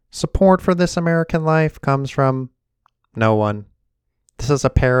Support for This American Life comes from no one. This is a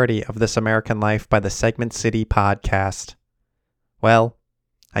parody of This American Life by the Segment City podcast. Well,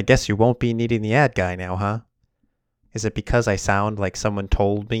 I guess you won't be needing the ad guy now, huh? Is it because I sound like someone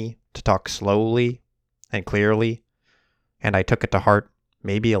told me to talk slowly and clearly, and I took it to heart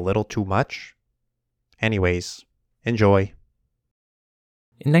maybe a little too much? Anyways, enjoy.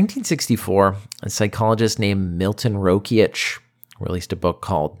 In 1964, a psychologist named Milton Rokeach released a book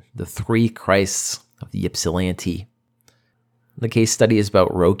called The Three Christs of the Ypsilanti. The case study is about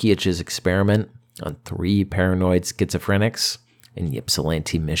Rokeach's experiment on 3 paranoid schizophrenics in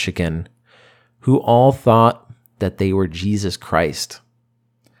Ypsilanti, Michigan, who all thought that they were Jesus Christ.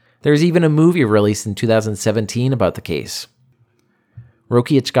 There's even a movie released in 2017 about the case.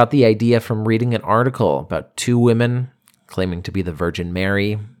 Rokeach got the idea from reading an article about 2 women claiming to be the Virgin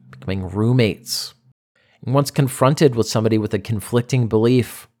Mary becoming roommates. And once confronted with somebody with a conflicting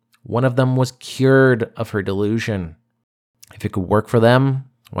belief, one of them was cured of her delusion. If it could work for them,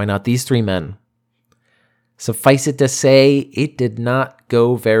 why not these 3 men? Suffice it to say, it did not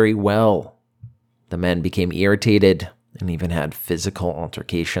go very well. The men became irritated and even had physical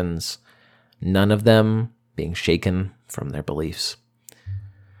altercations, none of them being shaken from their beliefs.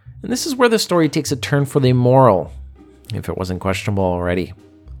 And this is where the story takes a turn for the immoral, if it wasn't questionable already.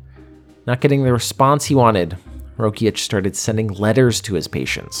 Not getting the response he wanted, Rokeach started sending letters to his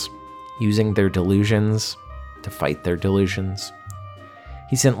patients, using their delusions to fight their delusions.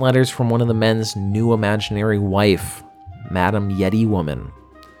 He sent letters from one of the men's new imaginary wife, Madame Yeti Woman.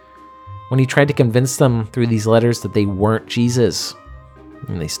 When he tried to convince them through these letters that they weren't Jesus,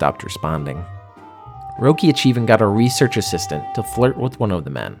 and they stopped responding. Rokeach even got a research assistant to flirt with one of the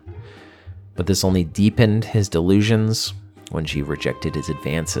men, but this only deepened his delusions when she rejected his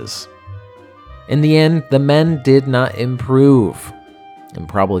advances. In the end, the men did not improve and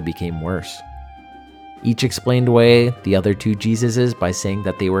probably became worse. Each explained away the other 2 Jesuses by saying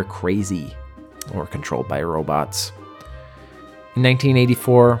that they were crazy or controlled by robots. In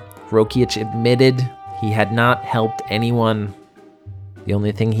 1984, Rokeach admitted he had not helped anyone. The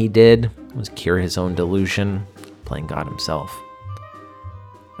only thing he did was cure his own delusion, playing God himself.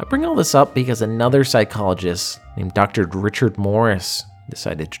 I bring all this up because another psychologist named Dr. Richard Morris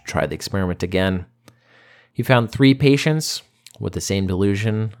decided to try the experiment again. He found 3 patients with the same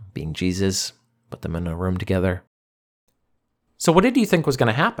delusion, being Jesus, put them in a room together. So what did you think was going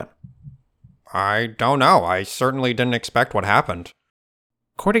to happen? I don't know. I certainly didn't expect what happened.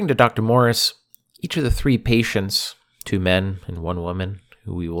 According to Dr. Morris, each of the 3 patients, 2 men and 1 woman,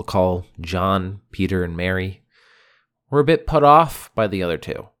 who we will call John, Peter, and Mary, were a bit put off by the other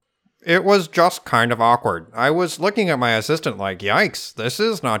 2. It was just kind of awkward. I was looking at my assistant like, yikes, this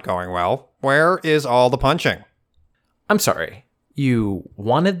is not going well. Where is all the punching? I'm sorry, you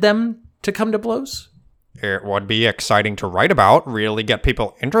wanted them to come to blows? It would be exciting to write about, really get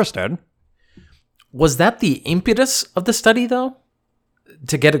people interested. Was that the impetus of the study, though?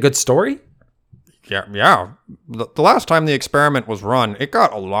 To get a good story? Yeah. The last time the experiment was run, it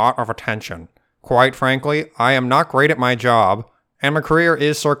got a lot of attention. Quite frankly, I am not great at my job, and my career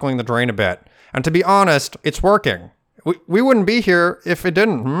is circling the drain a bit. And to be honest, it's working. We wouldn't be here if it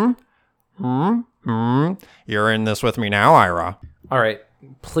didn't, You're in this with me now, Ira. All right,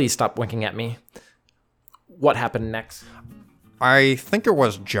 please stop winking at me. What happened next? I think it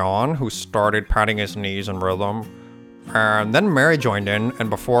was John who started patting his knees in rhythm, and then Mary joined in,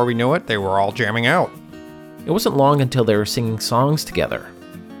 and before we knew it, they were all jamming out. It wasn't long until they were singing songs together,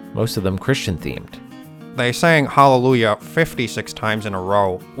 most of them Christian-themed. They sang Hallelujah 56 times in a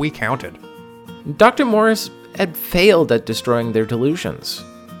row. We counted. Dr. Morris had failed at destroying their delusions.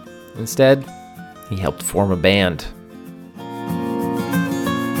 Instead, he helped form a band.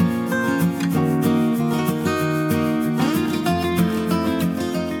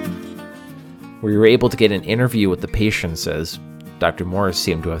 We were able to get an interview with the patients as Dr. Morris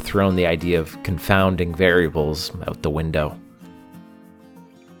seemed to have thrown the idea of confounding variables out the window.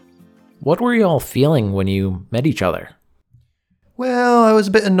 What were you all feeling when you met each other? Well, I was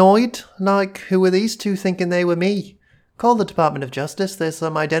a bit annoyed. Like, who were these 2 thinking they were me? Call the Department of Justice, there's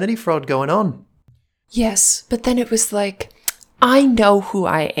some identity fraud going on. Yes, but then it was like, I know who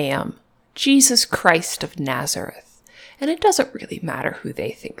I am. Jesus Christ of Nazareth. And it doesn't really matter who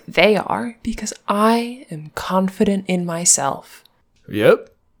they think they are, because I am confident in myself. Yep.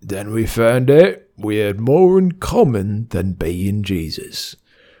 Then we found out we had more in common than being Jesus.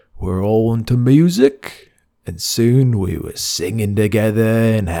 We're all into music, and soon we were singing together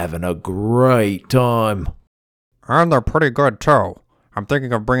and having a great time. And they're pretty good, too. I'm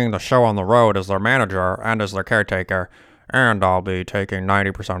thinking of bringing the show on the road as their manager and as their caretaker. And I'll be taking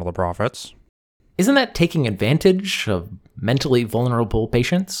 90% of the profits. Isn't that taking advantage of mentally vulnerable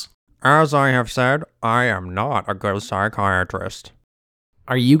patients? As I have said, I am not a good psychiatrist.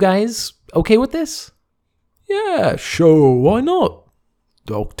 Are you guys okay with this? Yeah, sure, why not?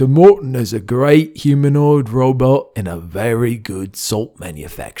 Dr. Morton is a great humanoid robot and a very good salt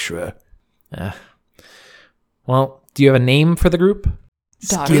manufacturer. Well, do you have a name for the group?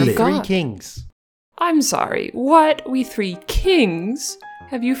 Daughter Skillet. of Three God. kings. I'm sorry, what? We three kings?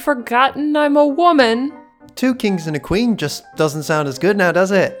 Have you forgotten I'm a woman? 2 kings and a queen just doesn't sound as good now, does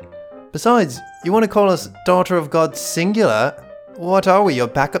it? Besides, you want to call us Daughter of God singular? What are we, your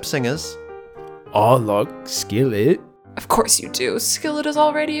backup singers? I like Skillet. Of course you do. Skillet is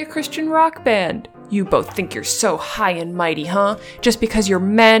already a Christian rock band. You both think you're so high and mighty, huh? Just because you're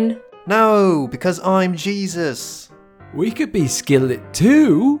men? No, because I'm Jesus. We could be Skillet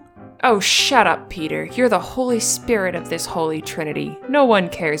too. Oh, shut up, Peter. You're the Holy Spirit of this Holy Trinity. No one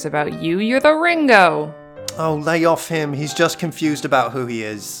cares about you. You're the Ringo. Oh, lay off him. He's just confused about who he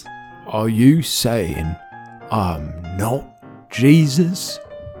is. Are you saying I'm not Jesus?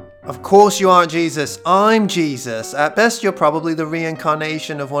 Of course you aren't Jesus. I'm Jesus. At best, you're probably the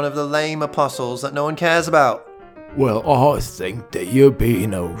reincarnation of one of the lame apostles that no one cares about. Well, I think that you're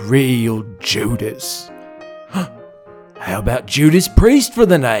being a real Judas. How about Judas Priest for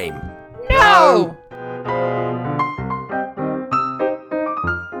the name? No!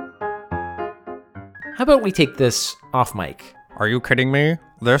 How about we take this off mic? Are you kidding me?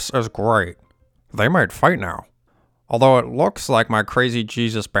 This is great. They might fight now. Although it looks like my crazy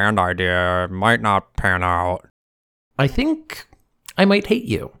Jesus band idea might not pan out. I think I might hate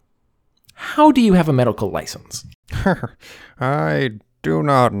you. How do you have a medical license? I do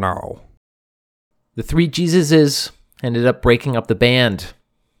not know. The 3 Jesuses ended up breaking up the band,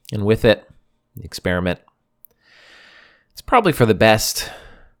 and with it, the experiment. It's probably for the best.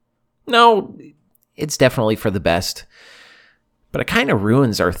 No, it's definitely for the best. But it kind of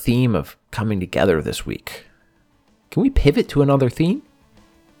ruins our theme of coming together this week. Can we pivot to another theme?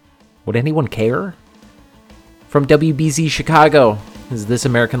 Would anyone care? From WBZ Chicago, this is This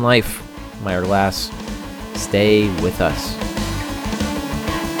American Life. I'm Ira Glass. Stay with us.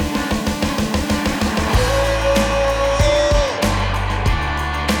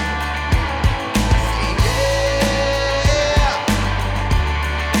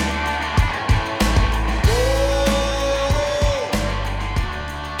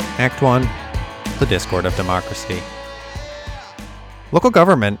 Act 1. The Discord of Democracy. Local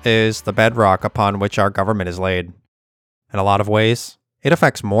government is the bedrock upon which our government is laid. In a lot of ways, it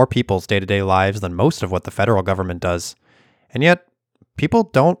affects more people's day-to-day lives than most of what the federal government does. And yet, people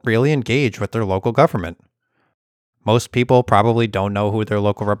don't really engage with their local government. Most people probably don't know who their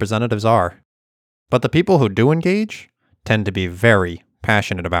local representatives are. But the people who do engage tend to be very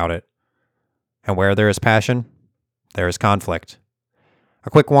passionate about it. And where there is passion, there is conflict. A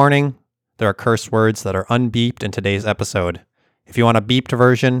quick warning, there are curse words that are unbeeped in today's episode. If you want a beeped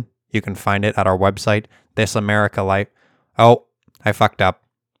version, you can find it at our website, This America Life. Oh, I fucked up.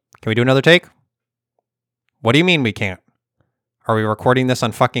 Can we do another take? What do you mean we can't? Are we recording this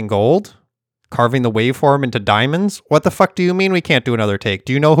on fucking gold? Carving the waveform into diamonds? What the fuck do you mean we can't do another take?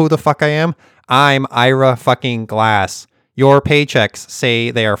 Do you know who the fuck I am? I'm Ira fucking Glass. Your paychecks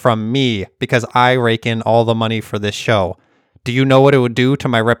say they are from me because I rake in all the money for this show. Do you know what it would do to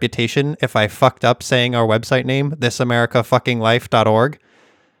my reputation if I fucked up saying our website name, thisamericafuckinglife.org?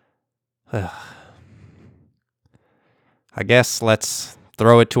 I guess let's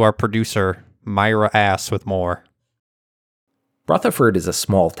throw it to our producer, Myra Ass, with more. Rutherford is a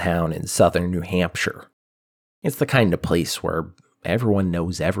small town in southern New Hampshire. It's the kind of place where everyone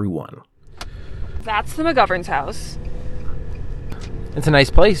knows everyone. That's the McGovern's house. It's a nice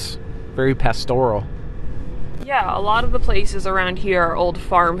place. Very pastoral. Yeah, a lot of the places around here are old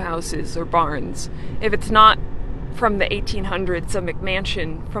farmhouses or barns. If it's not from the 1800s, a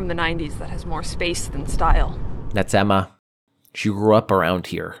McMansion from the 90s that has more space than style. That's Emma. She grew up around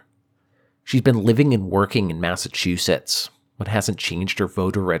here. She's been living and working in Massachusetts, but hasn't changed her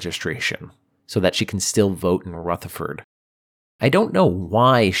voter registration so that she can still vote in Rutherford. I don't know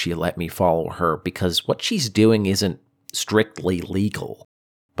why she let me follow her because what she's doing isn't strictly legal,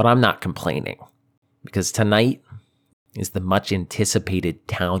 but I'm not complaining. Because tonight is the much anticipated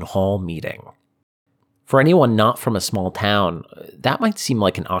town hall meeting. For anyone not from a small town, that might seem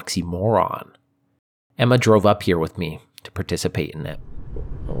like an oxymoron. Emma drove up here with me to participate in it.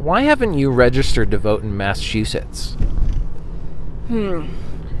 Why haven't you registered to vote in Massachusetts?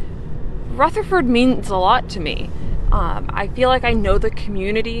 Rutherford means a lot to me. I feel like I know the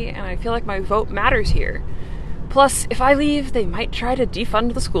community and I feel like my vote matters here. Plus, if I leave, they might try to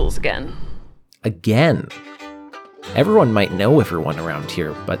defund the schools again. Again. Everyone might know everyone around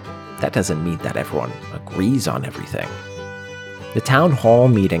here, but that doesn't mean that everyone agrees on everything. The town hall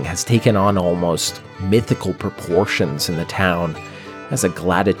meeting has taken on almost mythical proportions in the town as a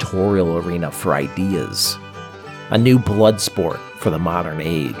gladiatorial arena for ideas. A new blood sport for the modern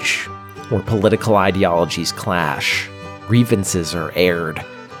age, where political ideologies clash, grievances are aired,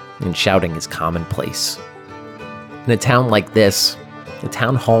 and shouting is commonplace. In a town like this, the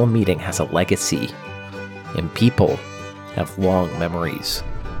town hall meeting has a legacy, and people have long memories.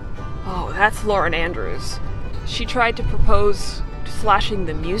 Oh, that's Lauren Andrews. She tried to propose slashing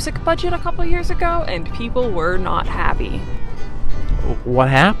the music budget a couple years ago, and people were not happy. What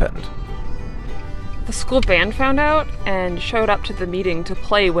happened? The school band found out and showed up to the meeting to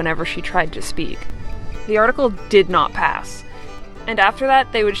play whenever she tried to speak. The article did not pass, and after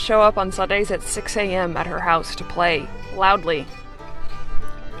that they would show up on Sundays at 6 a.m. at her house to play, loudly.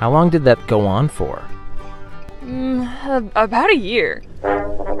 How long did that go on for? About a year.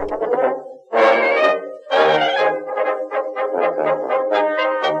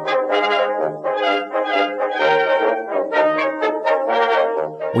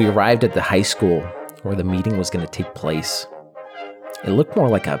 We arrived at the high school where the meeting was going to take place. It looked more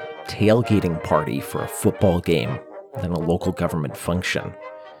like a tailgating party for a football game than a local government function.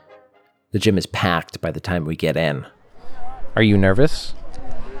 The gym is packed by the time we get in. Are you nervous?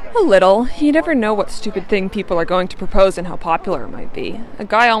 A little. You never know what stupid thing people are going to propose and how popular it might be. A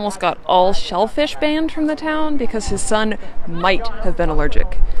guy almost got all shellfish banned from the town because his son might have been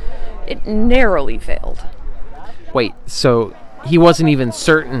allergic. It narrowly failed. Wait, so he wasn't even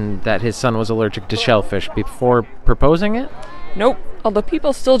certain that his son was allergic to shellfish before proposing it? Nope. Although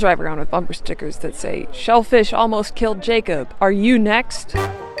people still drive around with bumper stickers that say, "Shellfish almost killed Jacob. Are you next?"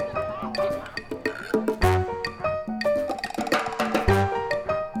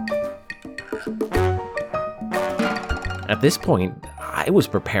 At this point, I was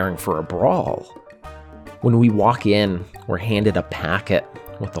preparing for a brawl. When we walk in, we're handed a packet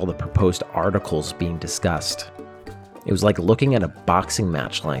with all the proposed articles being discussed. It was like looking at a boxing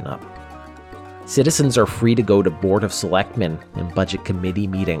match lineup. Citizens are free to go to Board of Selectmen and Budget Committee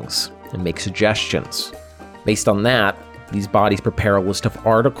meetings and make suggestions. Based on that, these bodies prepare a list of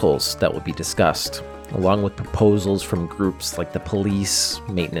articles that will be discussed, along with proposals from groups like the police,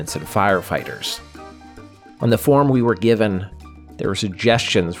 maintenance, and firefighters. On the form we were given, there were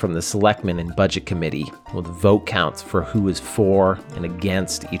suggestions from the Selectmen and Budget Committee with vote counts for who is for and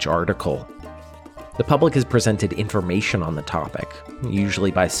against each article. The public is presented information on the topic,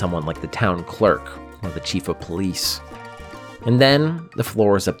 usually by someone like the town clerk or the chief of police. And then the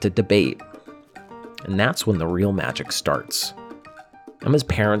floor is up to debate. And that's when the real magic starts. Emma's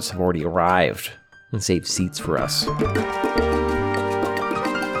parents have already arrived and saved seats for us.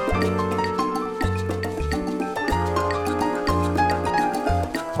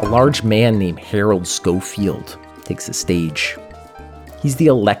 A large man named Harold Schofield takes the stage. He's the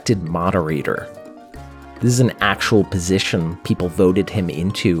elected moderator. This is an actual position people voted him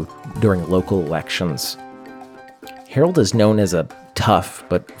into during local elections. Harold is known as a tough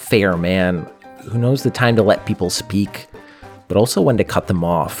but fair man who knows the time to let people speak, but also when to cut them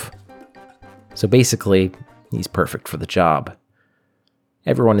off. So basically, he's perfect for the job.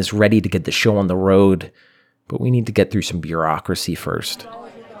 Everyone is ready to get the show on the road, but we need to get through some bureaucracy first.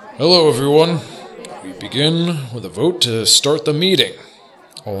 Hello, everyone. We begin with a vote to start the meeting.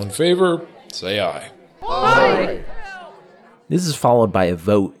 All in favor, say aye. Aye. This is followed by a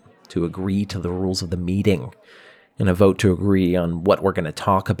vote to agree to the rules of the meeting, and a vote to agree on what we're going to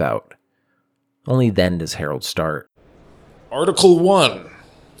talk about. Only then does Harold start. Article 1.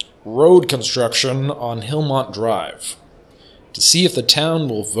 Road construction on Hillmont Drive. To see if the town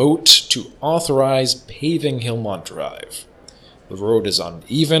will vote to authorize paving Hillmont Drive. The road is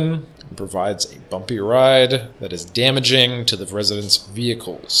uneven and provides a bumpy ride that is damaging to the residents'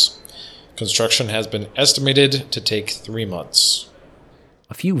 vehicles. Construction has been estimated to take 3 months.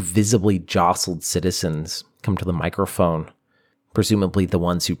 A few visibly jostled citizens come to the microphone, presumably the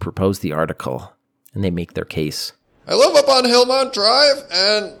ones who proposed the article, and they make their case. I live up on Hillmont Drive,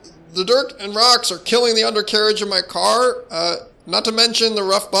 and the dirt and rocks are killing the undercarriage of my car. Not to mention the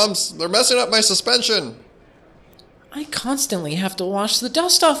rough bumps. They're messing up my suspension. I constantly have to wash the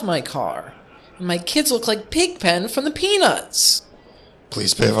dust off my car, and my kids look like Pigpen from the Peanuts.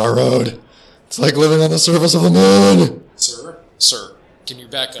 Please pave our road. It's like living on the surface of the moon. Sir, can you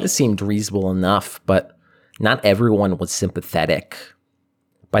back up? This seemed reasonable enough, but not everyone was sympathetic.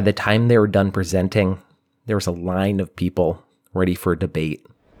 By the time they were done presenting, there was a line of people ready for a debate.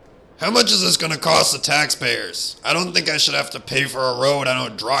 How much is this gonna cost the taxpayers? I don't think I should have to pay for a road I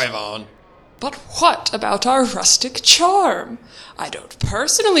don't drive on. But what about our rustic charm? I don't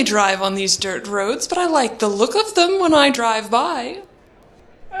personally drive on these dirt roads, but I like the look of them when I drive by.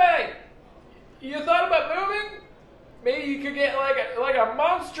 Hey, you thought about moving? Maybe you could get like a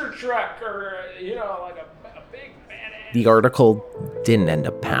monster truck or, like a big badass. The article didn't end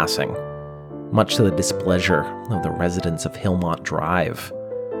up passing, much to the displeasure of the residents of Hillmont Drive.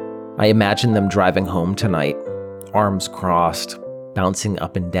 I imagine them driving home tonight, arms crossed, bouncing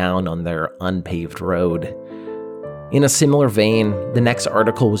up and down on their unpaved road. In a similar vein, the next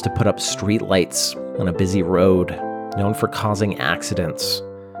article was to put up streetlights on a busy road known for causing accidents.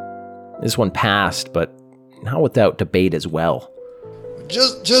 This one passed, but not without debate as well.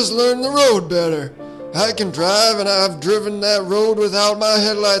 Just learn the road better. I can drive, and I've driven that road without my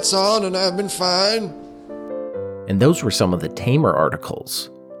headlights on, and I've been fine. And those were some of the tamer articles.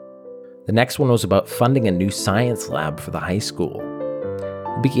 The next one was about funding a new science lab for the high school.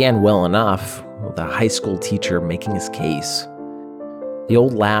 It began well enough, with a high school teacher making his case. The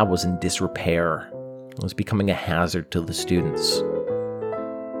old lab was in disrepair and was becoming a hazard to the students.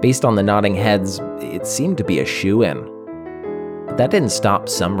 Based on the nodding heads, it seemed to be a shoo-in. But that didn't stop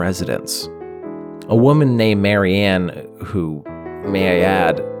some residents. A woman named Marianne, who, may I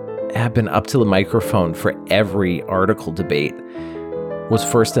add, had been up to the microphone for every article debate, was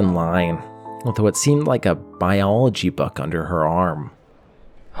first in line, with what seemed like a biology book under her arm.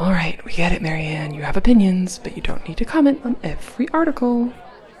 All right, we get it, Marianne. You have opinions, but you don't need to comment on every article.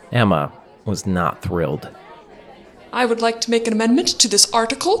 Emma was not thrilled. I would like to make an amendment to this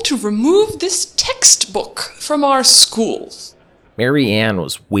article to remove this textbook from our schools. Mary Ann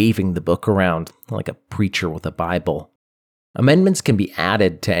was waving the book around like a preacher with a Bible. Amendments can be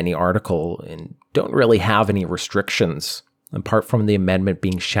added to any article and don't really have any restrictions, apart from the amendment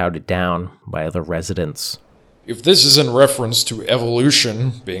being shouted down by other residents. If this is in reference to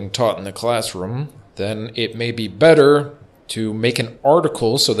evolution being taught in the classroom, then it may be better to make an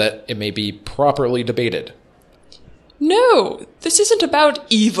article so that it may be properly debated. No, this isn't about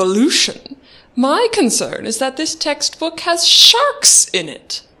evolution. My concern is that this textbook has sharks in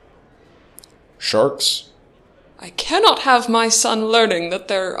it. Sharks? I cannot have my son learning that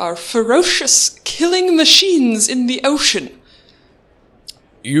there are ferocious killing machines in the ocean.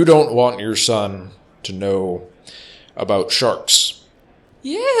 You don't want your son to know about sharks.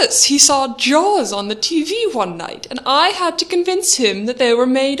 Yes, he saw Jaws on the TV one night, and I had to convince him that they were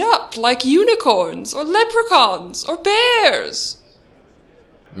made up, like unicorns, or leprechauns, or bears.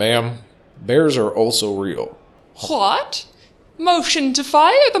 Ma'am, bears are also real. What? Motion to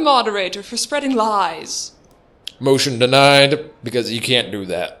fire the moderator for spreading lies. Motion denied, because you can't do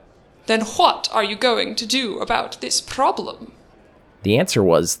that. Then what are you going to do about this problem? The answer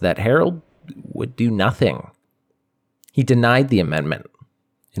was that Harold would do nothing. He denied the amendment,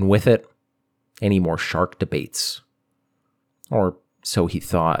 and with it, any more shark debates. Or so he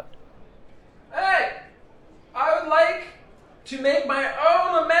thought. Hey, I would like to make my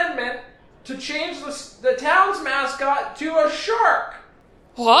own amendment to change the town's mascot to a shark.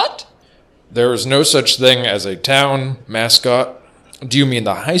 What? There is no such thing as a town mascot. Do you mean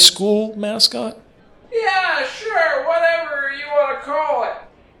the high school mascot? Yeah, sure, whatever you want to call it.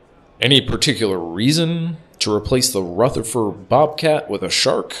 Any particular reason to replace the Rutherford Bobcat with a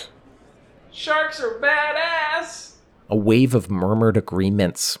shark? Sharks are badass. A wave of murmured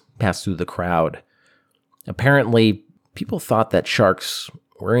agreements passed through the crowd. Apparently, people thought that sharks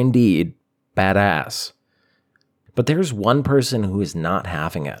were indeed badass. But there's one person who is not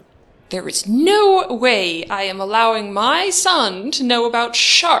having it. There is no way I am allowing my son to know about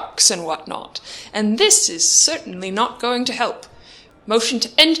sharks and whatnot, and this is certainly not going to help. Motion to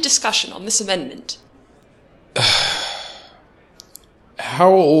end discussion on this amendment.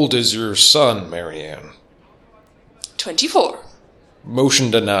 How old is your son, Marianne? 24.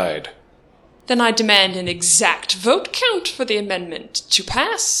 Motion denied. Then I demand an exact vote count for the amendment to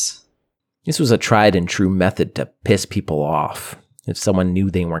pass. This was a tried and true method to piss people off if someone knew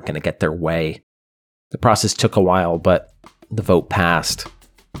they weren't going to get their way. The process took a while, but the vote passed.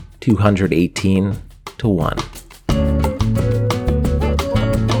 218 to 1.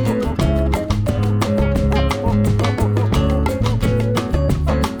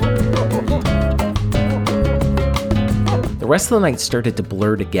 The rest of the night started to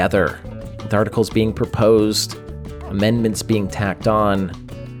blur together, with articles being proposed, amendments being tacked on,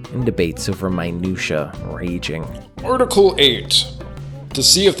 and debates over minutia raging. Article 8. To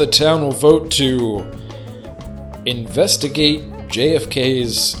see if the town will vote to investigate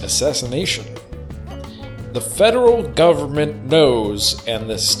JFK's assassination. The federal government knows, and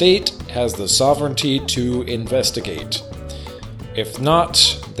the state has the sovereignty to investigate. If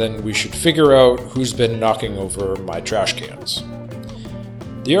not, then we should figure out who's been knocking over my trash cans.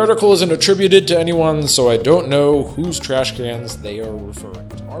 The article isn't attributed to anyone, so I don't know whose trash cans they are referring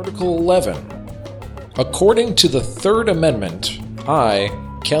to. Article 11. According to the Third Amendment, I,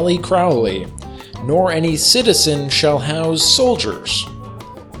 Kelly Crowley, nor any citizen shall house soldiers.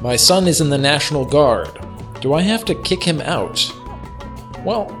 My son is in the National Guard. Do I have to kick him out?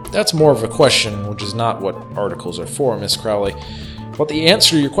 Well, that's more of a question, which is not what articles are for, Miss Crowley. But the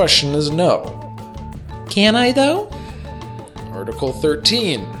answer to your question is no. Can I, though? Article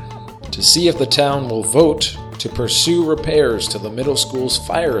 13. To see if the town will vote to pursue repairs to the middle school's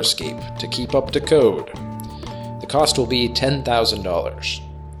fire escape to keep up to code. The cost will be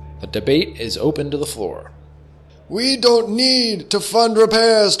 $10,000. The debate is open to the floor. We don't need to fund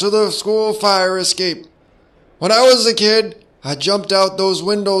repairs to the school fire escape. When I was a kid, I jumped out those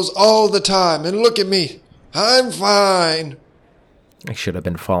windows all the time, and look at me. I'm fine. I should have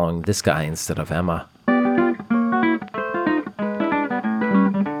been following this guy instead of Emma.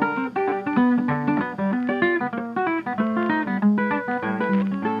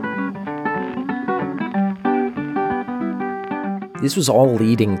 This was all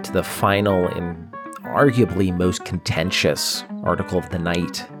leading to the final and arguably most contentious article of the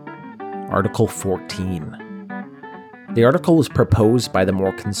night, Article 14. The article was proposed by the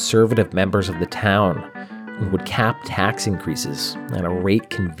more conservative members of the town and would cap tax increases at a rate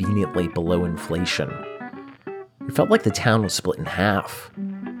conveniently below inflation. It felt like the town was split in half.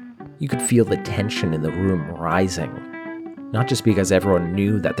 You could feel the tension in the room rising, not just because everyone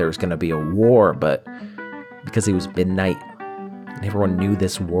knew that there was going to be a war, but because it was midnight. And everyone knew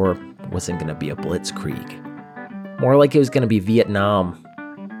this war wasn't going to be a blitzkrieg. More like it was going to be Vietnam.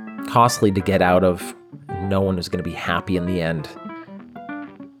 Costly to get out of. No one was going to be happy in the end.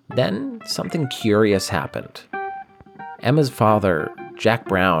 Then something curious happened. Emma's father, Jack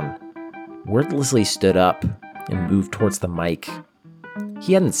Brown, wordlessly stood up and moved towards the mic.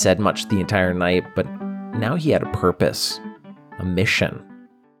 He hadn't said much the entire night, but now he had a purpose, a mission.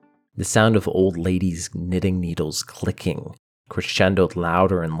 The sound of old ladies' knitting needles clicking crescendoed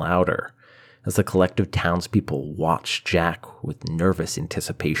louder and louder as the collective townspeople watched Jack with nervous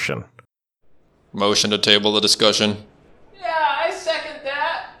anticipation. Motion to table the discussion. Yeah, I second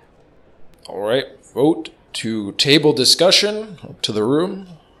that. All right, vote to table discussion up to the room.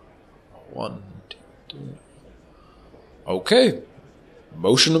 1, 2, 3. Okay,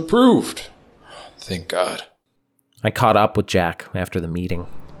 motion approved. Thank God. I caught up with Jack after the meeting.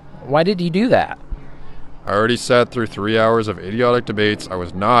 Why did you do that? I already sat through 3 hours of idiotic debates. I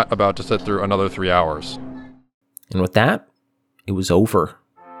was not about to sit through another 3 hours. And with that, it was over.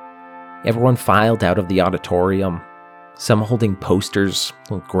 Everyone filed out of the auditorium, some holding posters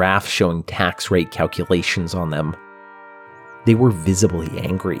with graphs showing tax rate calculations on them. They were visibly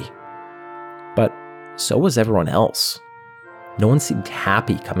angry. But so was everyone else. No one seemed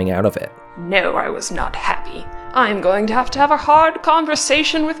happy coming out of it. No, I was not happy. I'm going to have a hard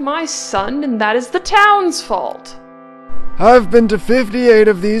conversation with my son, and that is the town's fault. I've been to 58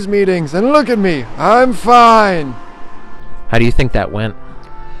 of these meetings, and look at me. I'm fine. How do you think that went?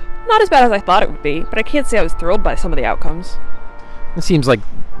 Not as bad as I thought it would be, but I can't say I was thrilled by some of the outcomes. It seems like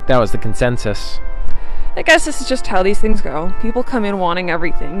that was the consensus. I guess this is just how these things go. People come in wanting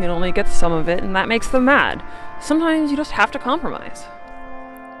everything and only get some of it, and that makes them mad. Sometimes you just have to compromise.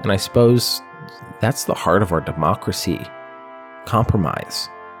 And I suppose that's the heart of our democracy. Compromise.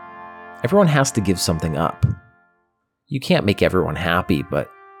 Everyone has to give something up. You can't make everyone happy, but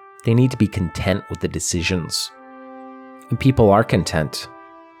they need to be content with the decisions. And people are content.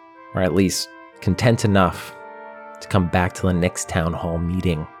 Or at least content enough to come back to the next town hall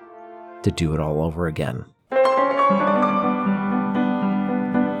meeting to do it all over again.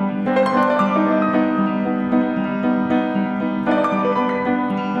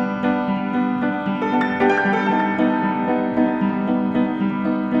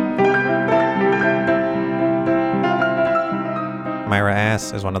 Myra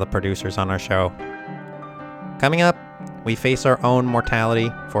S. is one of the producers on our show. Coming up, we face our own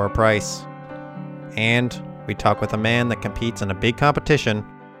mortality for a price. And we talk with a man that competes in a big competition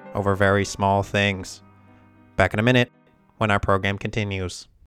over very small things. Back in a minute when our program continues.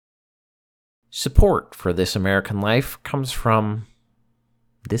 Support for This American Life comes from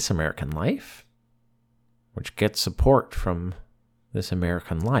This American Life, which gets support from This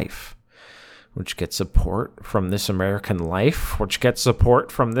American Life, which gets support from This American Life, which gets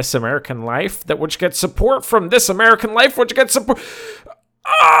support from This American Life, that which gets support from This American Life, which gets support.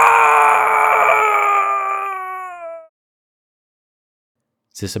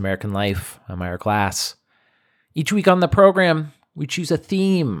 This American Life. I'm Ira Glass. Each week on the program, we choose a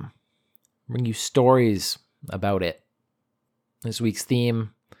theme, bring you stories about it. This week's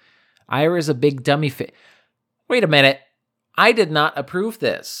theme, Ira's a big dummy face. Wait a minute. I did not approve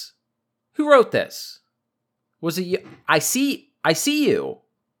this. Who wrote this? Was it you? I see you.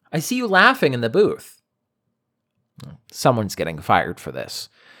 I see you laughing in the booth. Someone's getting fired for this.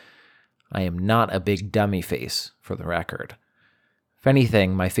 I am not a big dummy face, for the record. If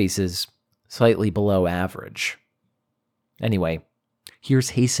anything, my face is slightly below average. Anyway,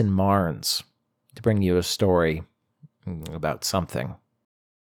 here's Hasten Marnes to bring you a story about something.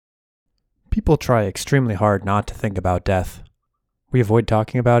 People try extremely hard not to think about death. We avoid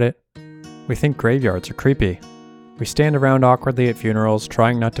talking about it. We think graveyards are creepy. We stand around awkwardly at funerals,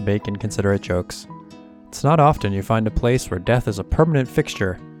 trying not to make inconsiderate jokes. It's not often you find a place where death is a permanent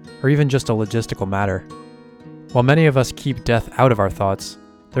fixture, or even just a logistical matter. While many of us keep death out of our thoughts,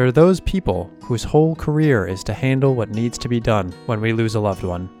 there are those people whose whole career is to handle what needs to be done when we lose a loved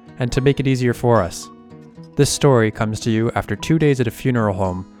one, and to make it easier for us. This story comes to you after 2 days at a funeral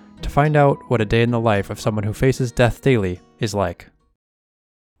home to find out what a day in the life of someone who faces death daily is like.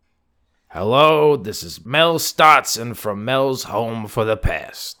 Hello, this is Mel Stotson from Mel's Home for the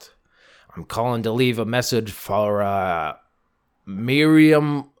Past. I'm calling to leave a message for,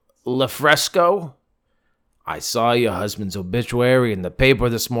 Miriam LaFresco. I saw your husband's obituary in the paper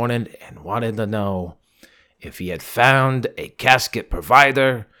this morning and wanted to know if he had found a casket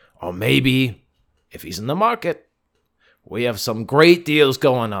provider, or maybe if he's in the market. We have some great deals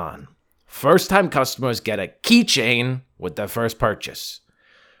going on. First-time customers get a keychain with their first purchase.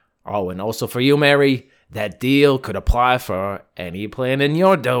 Oh, and also for you, Mary, that deal could apply for any planning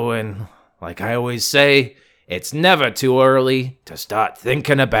you're doing. Like I always say, it's never too early to start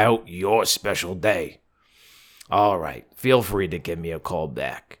thinking about your special day. All right, feel free to give me a call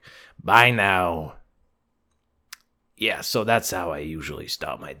back. Bye now. Yeah, so that's how I usually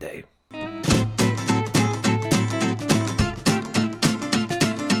start my day.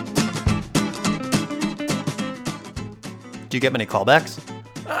 Do you get many callbacks?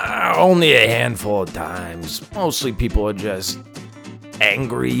 Only a handful of times. Mostly people are just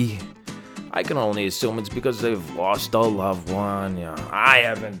angry. I can only assume it's because they've lost a loved one. I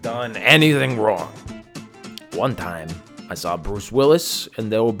haven't done anything wrong. One time, I saw Bruce Willis in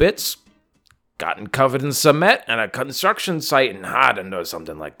the obits, gotten covered in cement at a construction site in Holland or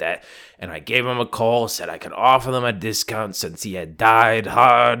something like that, and I gave him a call, said I could offer them a discount since he had died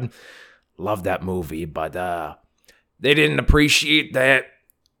hard. Love that movie, but they didn't appreciate that,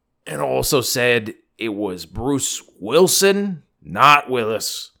 and also said it was Bruce Wilson, not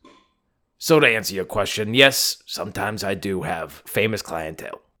Willis. So to answer your question, yes, sometimes I do have famous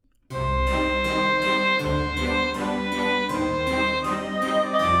clientele.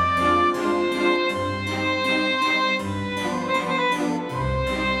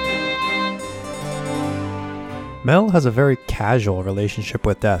 Mel has a very casual relationship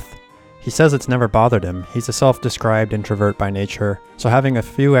with death. He says it's never bothered him. He's a self-described introvert by nature, so having a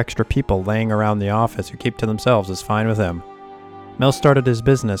few extra people laying around the office who keep to themselves is fine with him. Mel started his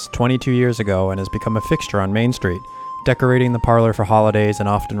business 22 years ago and has become a fixture on Main Street, decorating the parlor for holidays and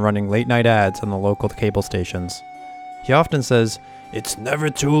often running late-night ads on the local cable stations. He often says, "It's never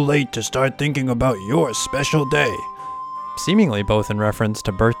too late to start thinking about your special day," seemingly both in reference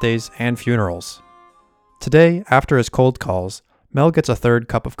to birthdays and funerals. Today, after his cold calls, Mel gets a third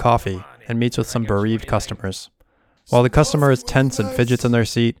cup of coffee and meets with some bereaved customers. While the customer is tense and fidgets in their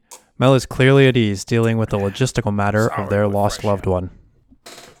seat, Mel is clearly at ease dealing with the logistical matter of their lost loved one.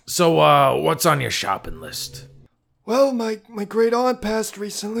 So, what's on your shopping list? Well, my great aunt passed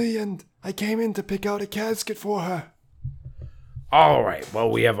recently, and I came in to pick out a casket for her. All right,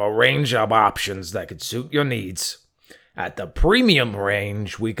 well, we have a range of options that could suit your needs. At the premium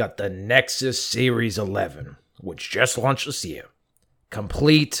range, we got the Nexus Series 11, which just launched this year.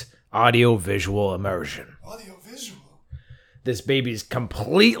 Complete audio-visual immersion. Audio-visual? This baby's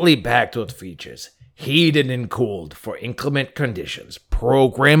completely packed with features. Heated and cooled for inclement conditions.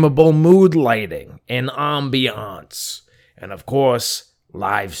 Programmable mood lighting and ambiance. And of course,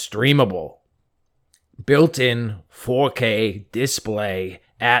 live streamable. Built-in 4K display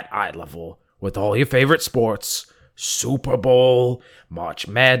at eye level with all your favorite sports. Super Bowl, March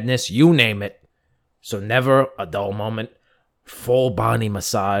Madness, you name it. So never a dull moment. Full body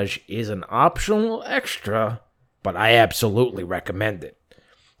massage is an optional extra, but I absolutely recommend it.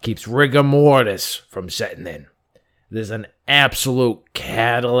 Keeps rigor mortis from setting in. There's an absolute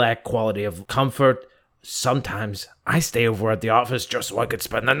Cadillac quality of comfort. Sometimes I stay over at the office just so I could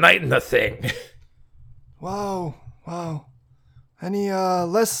spend the night in the thing. Wow. Any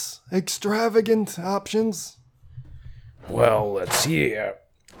less extravagant options? Well, let's see here.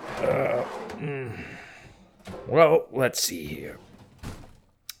 Well, let's see here.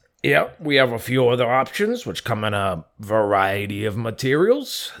 Yeah, we have a few other options which come in a variety of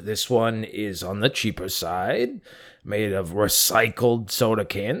materials. This one is on the cheaper side, made of recycled soda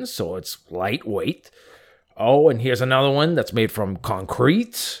cans, so it's lightweight. Oh, and here's another one that's made from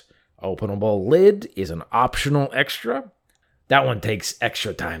concrete. Openable lid is an optional extra. That one takes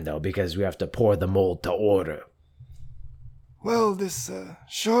extra time, though, because we have to pour the mold to order. Well, this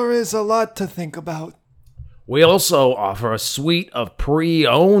sure is a lot to think about. We also offer a suite of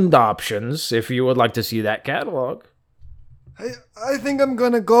pre-owned options if you would like to see that catalog. I think I'm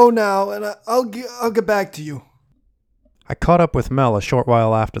gonna go now, and I'll get back to you. I caught up with Mel a short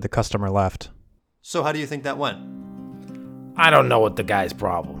while after the customer left. So how do you think that went? I don't know what the guy's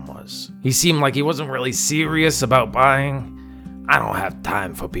problem was. He seemed like he wasn't really serious about buying. I don't have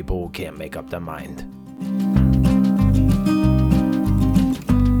time for people who can't make up their mind.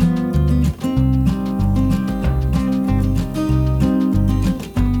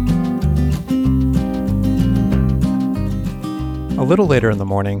 A little later in the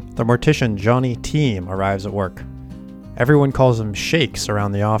morning, the mortician Johnny Team arrives at work. Everyone calls him Shakes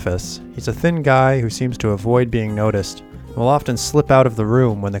around the office. He's a thin guy who seems to avoid being noticed and will often slip out of the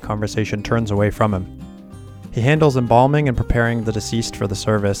room when the conversation turns away from him. He handles embalming and preparing the deceased for the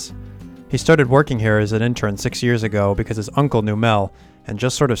service. He started working here as an intern 6 years ago because his uncle knew Mel and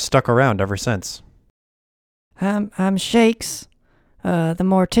just sort of stuck around ever since. I'm Shakes, the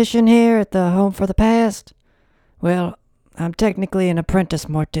mortician here at the Home for the Past. Well, I'm technically an apprentice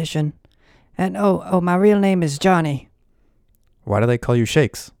mortician. And my real name is Johnny. Why do they call you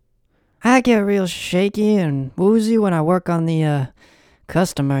Shakes? I get real shaky and woozy when I work on the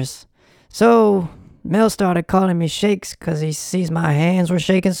customers. So Mel started calling me Shakes because he sees my hands were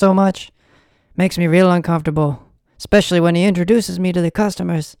shaking so much. Makes me real uncomfortable, especially when he introduces me to the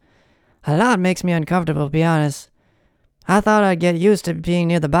customers. A lot makes me uncomfortable, to be honest. I thought I'd get used to being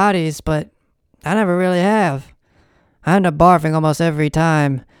near the bodies, but I never really have. I end up barfing almost every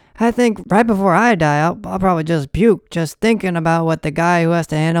time. I think right before I die, I'll probably just puke, just thinking about what the guy who has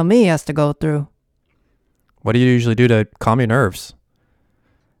to handle me has to go through. What do you usually do to calm your nerves?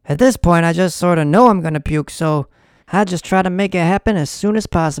 At this point, I just sort of know I'm gonna puke, so I just try to make it happen as soon as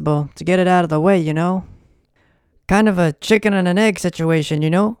possible to get it out of the way, you know? Kind of a chicken and an egg situation, you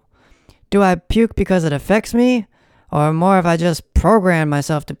know? Do I puke because it affects me, or more if I just program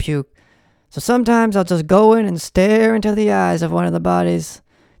myself to puke? So sometimes I'll just go in and stare into the eyes of one of the bodies,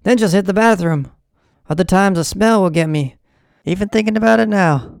 then just hit the bathroom. Other times a smell will get me, even thinking about it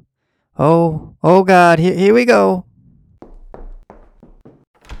now. Oh God, here we go.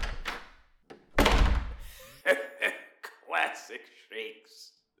 Classic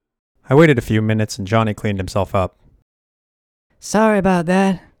Shakes. I waited a few minutes and Johnny cleaned himself up. Sorry about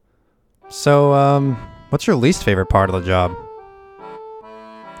that. So, what's your least favorite part of the job?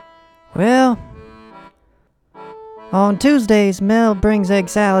 Well, on Tuesdays, Mel brings egg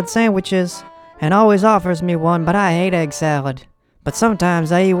salad sandwiches and always offers me one, but I hate egg salad. But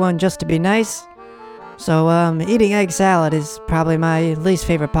sometimes I eat one just to be nice. So, eating egg salad is probably my least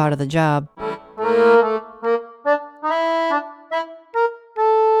favorite part of the job.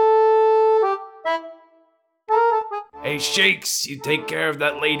 Hey, Shakes, you take care of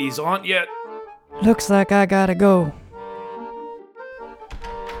that lady's aunt yet? Looks like I gotta go.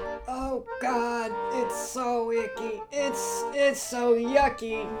 Oh God, it's so icky. It's so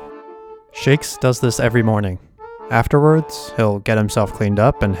yucky. Shakes does this every morning. Afterwards, he'll get himself cleaned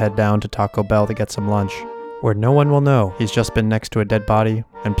up and head down to Taco Bell to get some lunch, where no one will know he's just been next to a dead body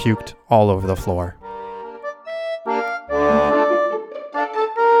and puked all over the floor.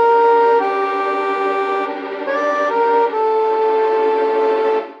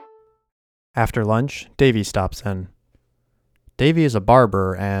 After lunch, Davey stops in. Davey is a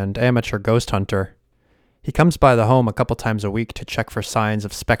barber and amateur ghost hunter. He comes by the home a couple times a week to check for signs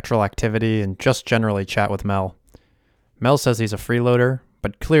of spectral activity and just generally chat with Mel. Mel says he's a freeloader,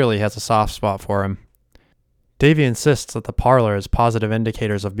 but clearly has a soft spot for him. Davey insists that the parlor is positive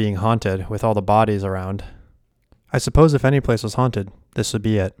indicators of being haunted with all the bodies around. I suppose if any place was haunted, this would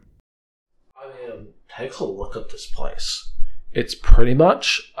be it. I mean, take a look at this place. It's pretty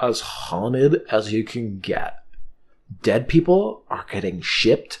much as haunted as you can get. Dead people are getting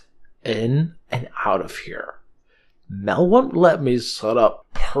shipped in and out of here. Mel won't let me set up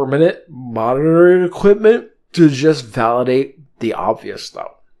permanent monitoring equipment to just validate the obvious,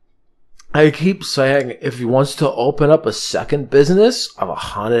 though. I keep saying if he wants to open up a second business of a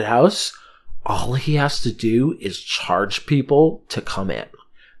haunted house, all he has to do is charge people to come in.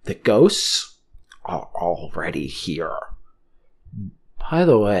 The ghosts are already here. By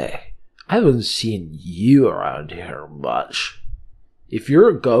the way, I haven't seen you around here much. If you're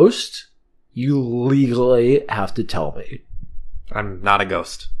a ghost, you legally have to tell me. I'm not a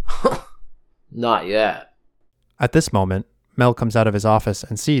ghost. Not yet. At this moment, Mel comes out of his office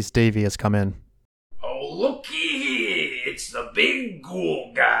and sees Davy has come in. Oh, looky here. It's the big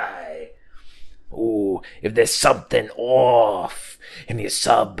ghoul guy. Oh, if there's something off in your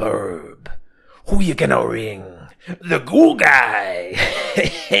suburb, who you gonna ring? The ghoul guy.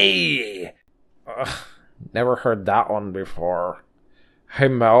 Hey. Never heard that one before. Hey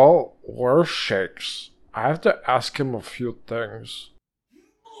Mel, where's Shakes? I have to ask him a few things.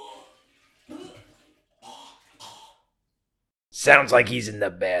 Sounds like he's in the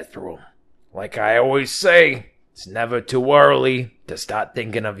bathroom. Like I always say, it's never too early to start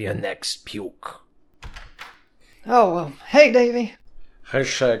thinking of your next puke. Oh, well, hey, Davy. Hey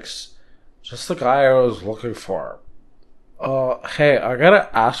Shakes, just the guy I was looking for. Hey, I gotta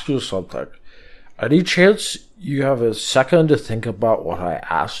ask you something. Any chance you have a second to think about what I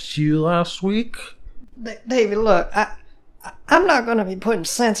asked you last week? Davy, look, I'm not gonna be putting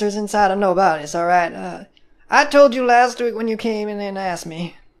sensors inside of nobody's, alright? I told you last week when you came in and asked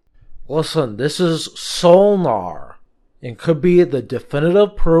me. Listen, this is sonar. It could be the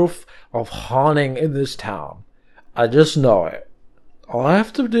definitive proof of haunting in this town. I just know it. All I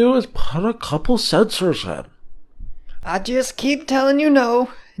have to do is put a couple sensors in. I just keep telling you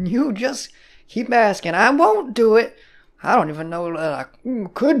no, and you just keep asking. I won't do it. I don't even know that I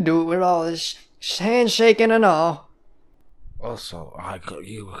could do it with all this handshaking and all. Also,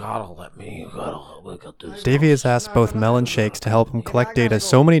 you gotta let me get this. Davy has asked both Mel and Shakes to help him collect data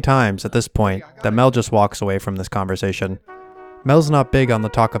so many times at this point that Mel just walks away from this conversation. Mel's not big on the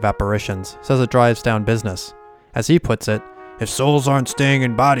talk of apparitions, says it drives down business. As he puts it, if souls aren't staying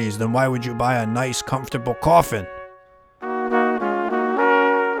in bodies, then why would you buy a nice, comfortable coffin?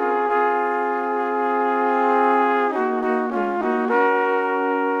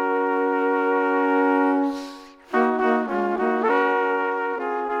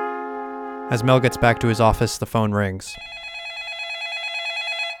 As Mel gets back to his office, the phone rings.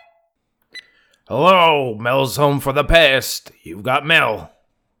 Hello, Mel's home for the past. You've got Mel.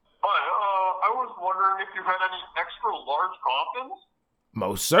 Hi, I was wondering if you had any extra large coffins?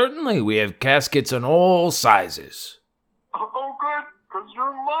 Most certainly, we have caskets in all sizes. Oh, good, because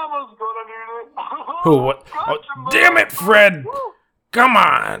your mama's gonna need it. Who? What? Oh, damn it, Fred! Come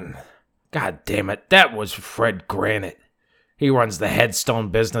on! God damn it, that was Fred Granite. He runs the headstone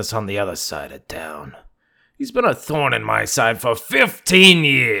business on the other side of town. He's been a thorn in my side for 15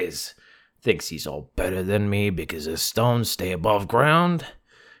 years. Thinks he's all better than me because his stones stay above ground.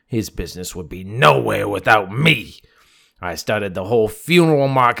 His business would be nowhere without me. I started the whole funeral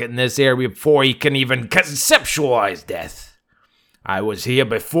market in this area before he can even conceptualize death. I was here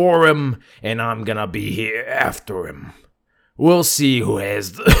before him, and I'm gonna be here after him. We'll see who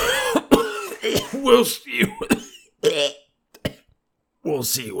has We'll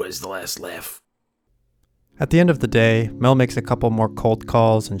see who has the last laugh. At the end of the day, Mel makes a couple more cold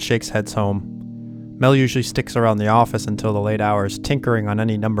calls and Shakes heads home. Mel usually sticks around the office until the late hours, tinkering on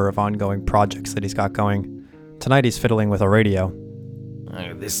any number of ongoing projects that he's got going. Tonight he's fiddling with a radio.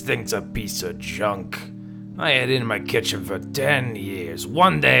 This thing's a piece of junk. I had it in my kitchen for 10 years.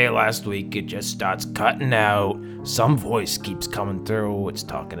 One day last week it just starts cutting out. Some voice keeps coming through. It's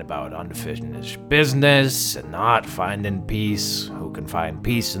talking about unfinished business and not finding peace. Who can find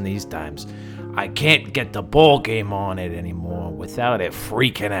peace in these times? I can't get the ball game on it anymore without it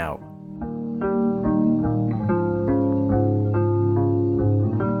freaking out.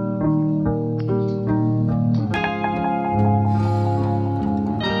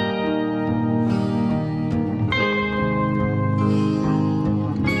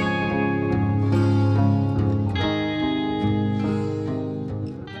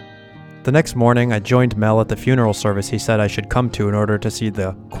 The next morning, I joined Mel at the funeral service he said I should come to in order to see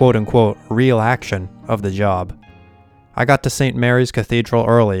the quote-unquote real action of the job. I got to St. Mary's Cathedral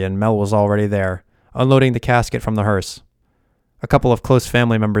early and Mel was already there, unloading the casket from the hearse. A couple of close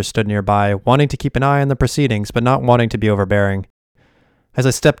family members stood nearby, wanting to keep an eye on the proceedings but not wanting to be overbearing. As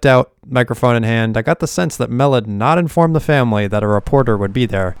I stepped out, microphone in hand, I got the sense that Mel had not informed the family that a reporter would be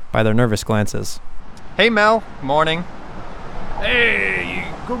there by their nervous glances. Hey Mel, morning. Hey,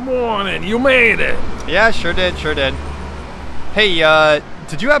 good morning. You made it. Yeah, sure did. Hey,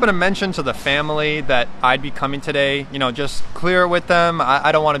 did you happen to mention to the family that I'd be coming today? You know, just clear it with them.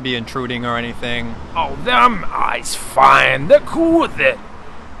 I don't want to be intruding or anything. Oh, them? It's fine. They're cool with it.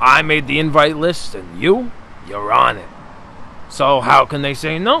 I made the invite list, and you're on it. So how can they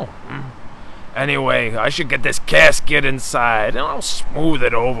say no? Anyway, I should get this casket inside, and I'll smooth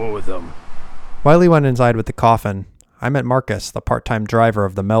it over with them. Wiley went inside with the coffin. I met Marcus, the part-time driver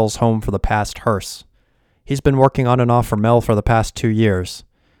of the Mel's Home for the Past hearse. He's been working on and off for Mel for the past 2 years.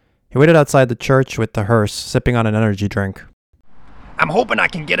 He waited outside the church with the hearse, sipping on an energy drink. I'm hoping I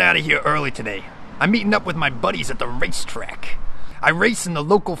can get out of here early today. I'm meeting up with my buddies at the racetrack. I race in the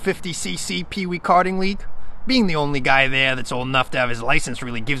local 50cc Pee Wee karting league. Being the only guy there that's old enough to have his license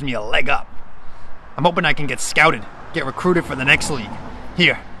really gives me a leg up. I'm hoping I can get scouted, get recruited for the next league.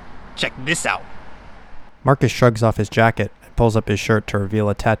 Here, check this out. Marcus shrugs off his jacket and pulls up his shirt to reveal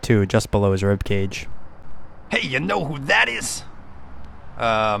a tattoo just below his ribcage. Hey, you know who that is?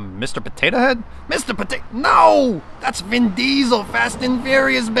 Mr. Potato Head? Mr. Potato... No! That's Vin Diesel, Fast and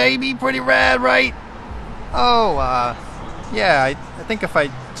Furious, baby. Pretty rad, right? Oh, yeah, I think if I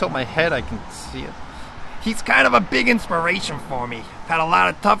tilt my head, I can see it. He's kind of a big inspiration for me. Had a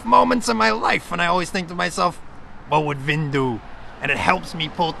lot of tough moments in my life, and I always think to myself, what would Vin do? And it helps me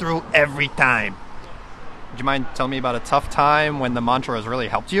pull through every time. Would you mind telling me about a tough time when the mantra has really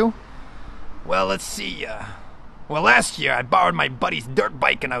helped you? Well, let's see, Well, last year I borrowed my buddy's dirt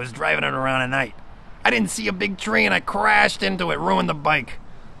bike and I was driving it around at night. I didn't see a big tree and I crashed into it, ruined the bike.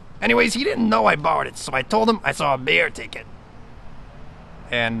 Anyways, he didn't know I borrowed it, so I told him I saw a bear ticket.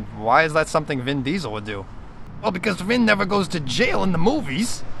 And why is that something Vin Diesel would do? Well, because Vin never goes to jail in the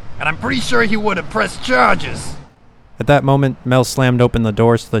movies, and I'm pretty sure he would have pressed charges. At that moment, Mel slammed open the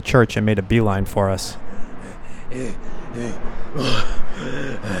doors to the church and made a beeline for us.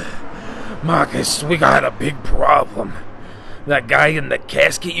 Marcus, we got a big problem. That guy in the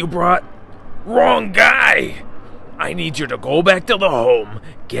casket you brought? Wrong guy! I need you to go back to the home,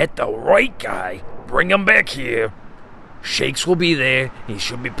 get the right guy, bring him back here. Shakes will be there, he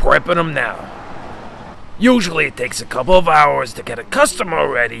should be prepping him now. Usually it takes a couple of hours to get a customer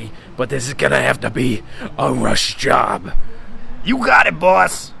ready, but this is gonna have to be a rush job. You got it,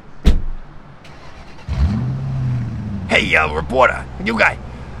 boss! Hey, reporter, you guy.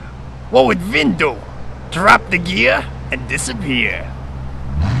 What would Vin do? Drop the gear and disappear.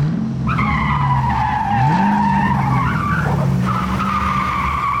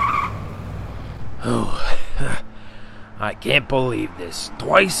 Oh, I can't believe this.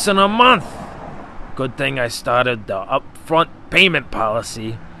 Twice in a month. Good thing I started the upfront payment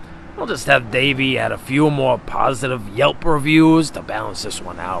policy. I'll just have Davey add a few more positive Yelp reviews to balance this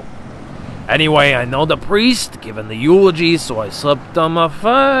one out. Anyway, I know the priest giving the eulogy, so I slipped him a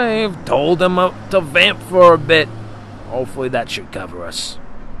 5, told him to vamp for a bit. Hopefully that should cover us.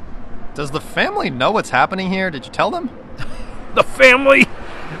 Does the family know what's happening here? Did you tell them? The family?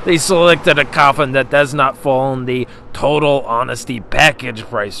 They selected a coffin that does not fall in the total honesty package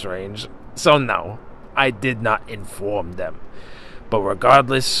price range. So no, I did not inform them. But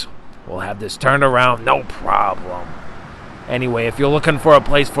regardless, we'll have this turned around, no problem. Anyway, if you're looking for a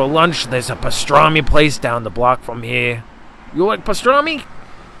place for lunch, there's a pastrami place down the block from here. You like pastrami?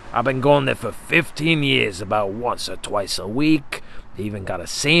 I've been going there for 15 years, about once or twice a week. They even got a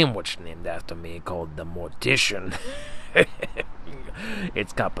sandwich named after me called the Mortician.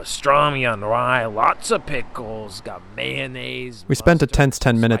 It's got pastrami on rye, lots of pickles, got mayonnaise. We spent a tense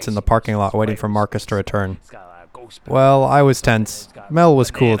 10 minutes in the parking lot waiting for Marcus to return. Well, I was tense. Mel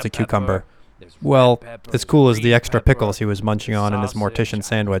was cool as a cucumber. Well, as cool as the extra pickles he was munching on in his mortician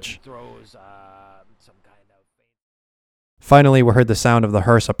sandwich. Finally, we heard the sound of the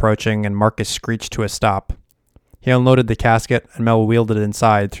hearse approaching and Marcus screeched to a stop. He unloaded the casket and Mel wheeled it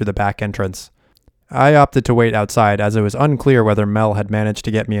inside through the back entrance. I opted to wait outside as it was unclear whether Mel had managed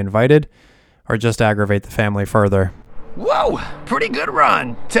to get me invited or just aggravate the family further. Whoa, pretty good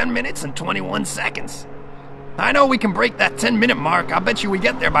run. 10 minutes and 21 seconds. I know we can break that 10-minute mark. I'll bet you we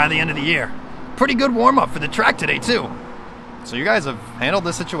get there by the end of the year. Pretty good warm-up for the track today, too. So you guys have handled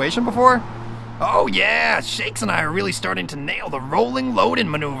this situation before? Oh yeah, Shakes and I are really starting to nail the rolling loading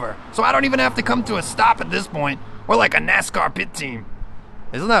maneuver, so I don't even have to come to a stop at this point. We're like a NASCAR pit team.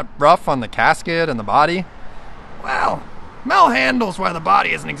 Isn't that rough on the casket and the body? Well, Mel handles why the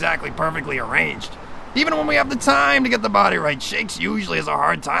body isn't exactly perfectly arranged. Even when we have the time to get the body right, Shakes usually has a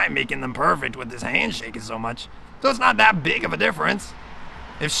hard time making them perfect with his hand shaking so much, so it's not that big of a difference.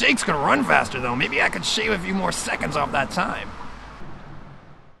 If Shakes could run faster, though, maybe I could shave a few more seconds off that time.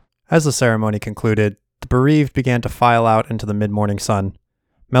 As the ceremony concluded, the bereaved began to file out into the mid-morning sun.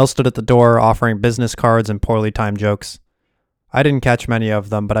 Mel stood at the door, offering business cards and poorly timed jokes. I didn't catch many of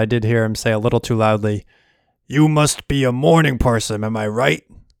them, but I did hear him say a little too loudly, "You must be a morning person, am I right?"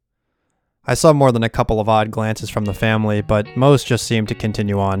 I saw more than a couple of odd glances from the family, but most just seemed to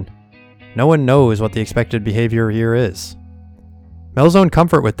continue on. No one knows what the expected behavior here is. Mel's own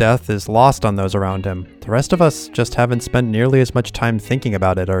comfort with death is lost on those around him. The rest of us just haven't spent nearly as much time thinking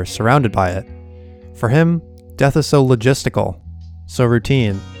about it or surrounded by it. For him, death is so logistical, so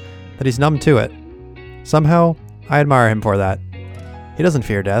routine, that he's numb to it. Somehow, I admire him for that. He doesn't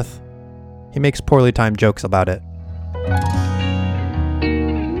fear death. He makes poorly timed jokes about it.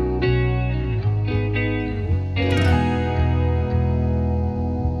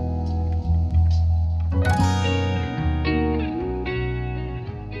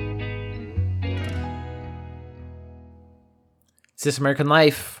 It's This American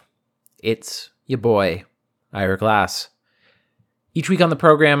Life. It's your boy, Ira Glass. Each week on the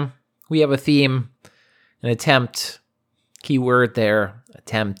program, we have a theme, an attempt, keyword there,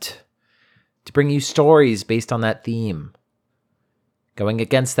 attempt, to bring you stories based on that theme. Going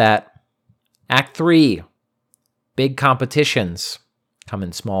against that, Act 3, big competitions come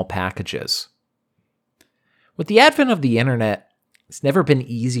in small packages. With the advent of the internet, it's never been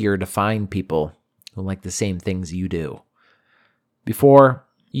easier to find people who like the same things you do. Before,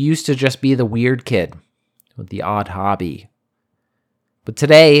 you used to just be the weird kid with the odd hobby. But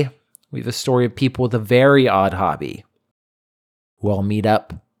today, we have a story of people with a very odd hobby who all meet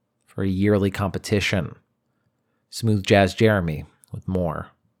up for a yearly competition. Smooth Jazz Jeremy with more.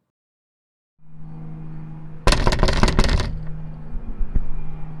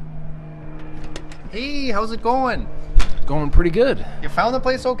 Hey, how's it going? Going pretty good. You found the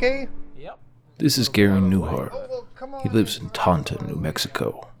place okay? This is Gary Newhart. He lives in Taunton, New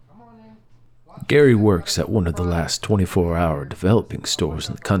Mexico. Gary works at one of the last 24-hour developing stores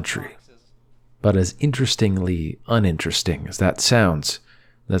in the country. But as interestingly uninteresting as that sounds,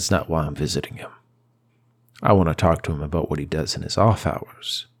 that's not why I'm visiting him. I want to talk to him about what he does in his off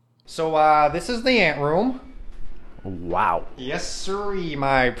hours. So, this is the ant room. Wow. Yes, sirree,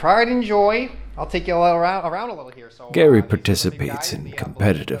 my pride and joy. I'll take you around a little here. So, Gary participates in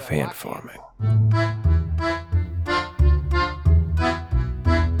competitive ant farming.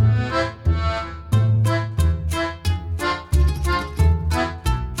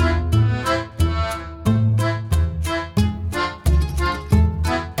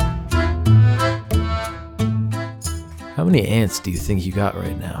 How many ants do you think you got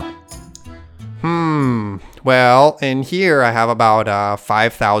right now? Well, in here I have about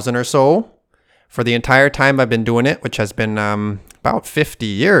 5,000 or so. For the entire time I've been doing it, which has been about 50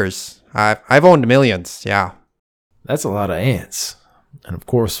 years. I've owned millions, yeah. That's a lot of ants. And of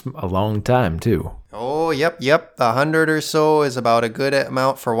course, a long time, too. Oh, yep. The 100 or so is about a good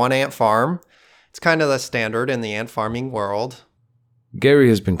amount for one ant farm. It's kind of the standard in the ant farming world. Gary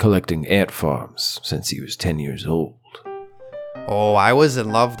has been collecting ant farms since he was 10 years old. Oh, I was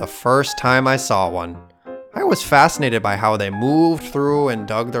in love the first time I saw one. I was fascinated by how they moved through and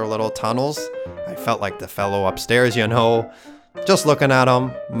dug their little tunnels. I felt like the fellow upstairs, just looking at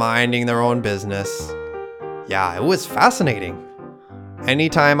them, minding their own business. Yeah, it was fascinating.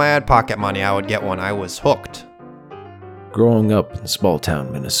 Anytime I had pocket money, I would get one. I was hooked. Growing up in small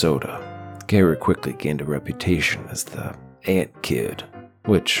town Minnesota, Gary quickly gained a reputation as the ant kid,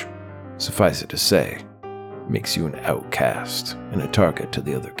 which, suffice it to say, makes you an outcast and a target to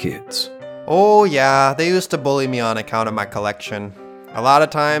the other kids. Oh yeah, they used to bully me on account of my collection. A lot of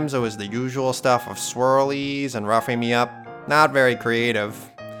times it was the usual stuff of swirlies and roughing me up. Not very creative.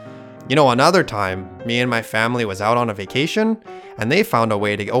 Another time, me and my family was out on a vacation, and they found a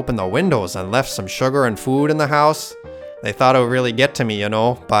way to open the windows and left some sugar and food in the house. They thought it would really get to me,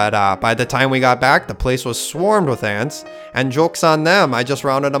 but by the time we got back, the place was swarmed with ants, and joke's on them, I just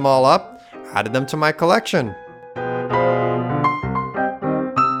rounded them all up, added them to my collection.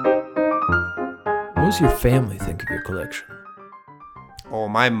 What does your family think of your collection? Oh,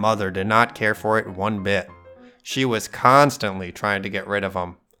 my mother did not care for it one bit. She was constantly trying to get rid of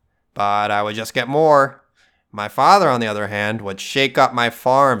them. But I would just get more. My father, on the other hand, would shake up my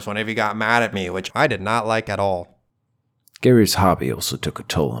farms whenever he got mad at me, which I did not like at all. Gary's hobby also took a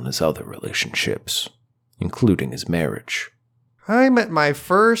toll on his other relationships, including his marriage. I met my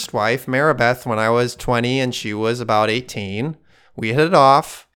first wife, Maribeth, when I was 20 and she was about 18. We hit it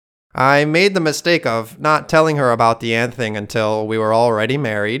off. I made the mistake of not telling her about the ant thing until we were already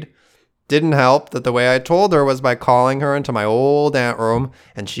married. Didn't help that the way I told her was by calling her into my old ant room,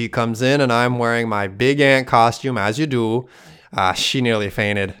 and she comes in and I'm wearing my big ant costume, as you do. She nearly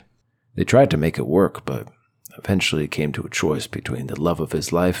fainted. They tried to make it work, but eventually came to a choice between the love of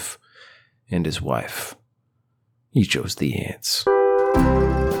his life and his wife. He chose the ants.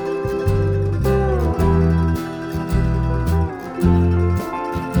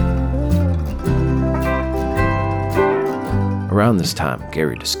 Around this time,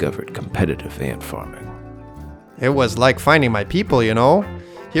 Gary discovered competitive ant farming. It was like finding my people, you know?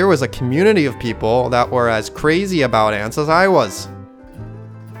 Here was a community of people that were as crazy about ants as I was.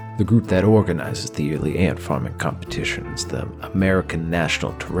 The group that organizes the yearly ant farming competition is the American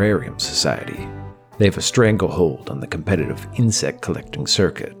National Terrarium Society. They have a stranglehold on the competitive insect collecting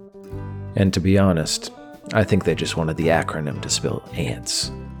circuit. And to be honest, I think they just wanted the acronym to spell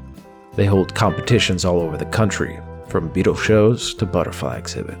ants. They hold competitions all over the country, from beetle shows to butterfly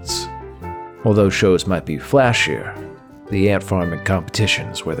exhibits. Although shows might be flashier, the ant farming competition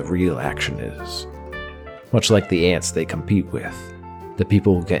is where the real action is. Much like the ants they compete with, the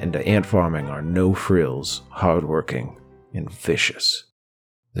people who get into ant farming are no-frills, hardworking, and vicious.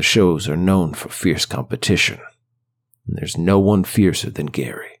 The shows are known for fierce competition, and there's no one fiercer than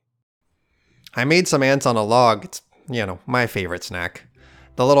Gary. I made some ants on a log. It's, my favorite snack.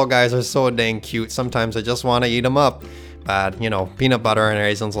 The little guys are so dang cute, sometimes I just want to eat them up. But, peanut butter and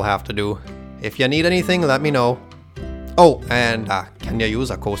raisins will have to do. If you need anything, let me know. Oh, and can you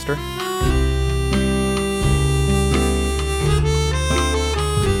use a coaster?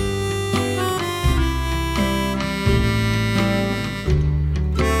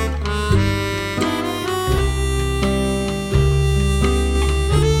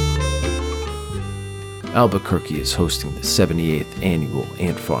 Albuquerque is hosting the 78th annual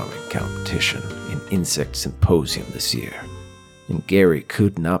ant farming competition and insect symposium this year, and Gary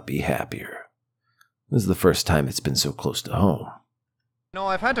could not be happier. This is the first time it's been so close to home.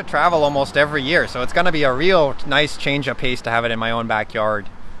 I've had to travel almost every year, so it's gonna be a real nice change of pace to have it in my own backyard.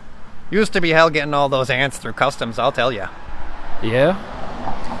 Used to be hell getting all those ants through customs, I'll tell ya.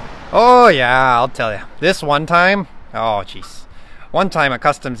 Yeah? Oh yeah, I'll tell ya. This one time, oh jeez. One time a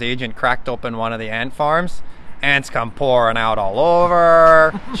customs agent cracked open one of the ant farms. Ants come pouring out all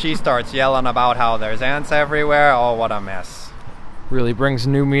over. She starts yelling about how there's ants everywhere. Oh, what a mess. Really brings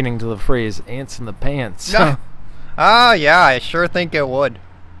new meaning to the phrase ants in the pants. Yeah, I sure think it would.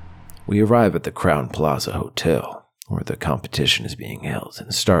 We arrive at the Crown Plaza Hotel, where the competition is being held,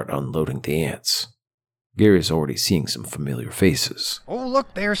 and start unloading the ants. Gary's already seeing some familiar faces. Oh,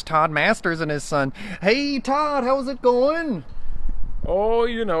 look, there's Todd Masters and his son. Hey, Todd, how's it going?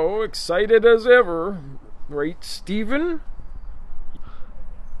 Oh, excited as ever. Right, Steven?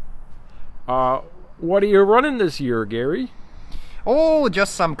 What are you running this year, Gary? Oh,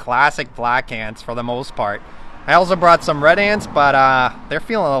 just some classic black ants for the most part. I also brought some red ants, but they're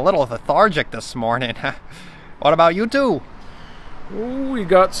feeling a little lethargic this morning. What about you two? Oh, we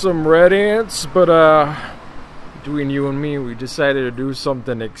got some red ants, but between you and me, we decided to do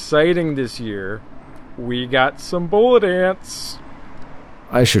something exciting this year. We got some bullet ants.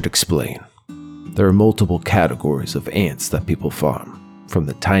 I should explain. There are multiple categories of ants that people farm, from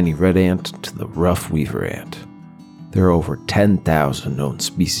the tiny red ant to the rough weaver ant. There are over 10,000 known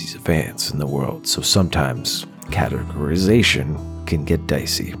species of ants in the world, so sometimes categorization can get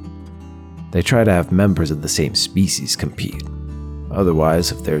dicey. They try to have members of the same species compete.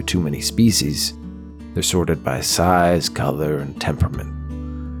 Otherwise, if there are too many species, they're sorted by size, color, and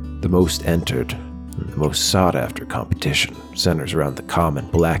temperament. The most entered and the most sought-after competition centers around the common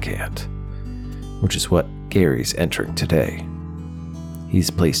black ant, which is what Gary's entering today. He's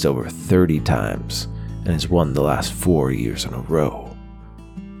placed over 30 times and has won the last 4 years in a row.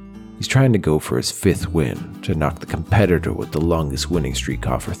 He's trying to go for his 5th win to knock the competitor with the longest winning streak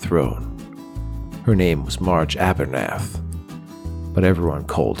off her throne. Her name was Marge Abernath, but everyone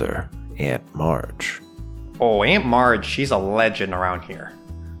called her Aunt Marge. Oh, Aunt Marge, she's a legend around here.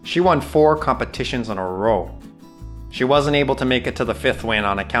 She won 4 competitions in a row. She wasn't able to make it to the 5th win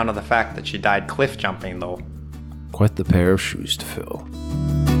on account of the fact that she died cliff jumping, though. Quite the pair of shoes to fill.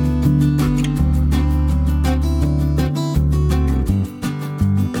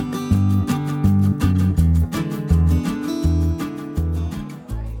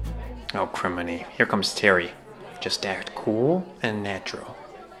 Oh, criminy. Here comes Terry. Just act cool and natural.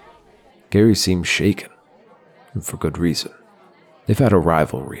 Gary seems shaken, and for good reason. They've had a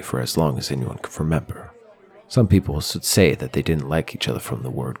rivalry for as long as anyone can remember. Some people would say that they didn't like each other from the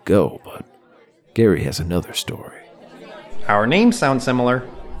word go, but Gary has another story. Our names sound similar.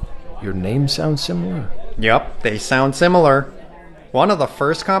 Your names sound similar? Yup, they sound similar. One of the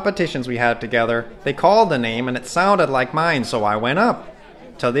first competitions we had together, they called the name and it sounded like mine, so I went up.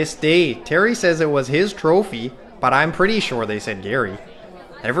 To this day, Terry says it was his trophy, but I'm pretty sure they said Gary.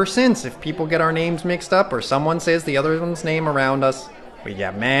 Ever since, if people get our names mixed up or someone says the other one's name around us, we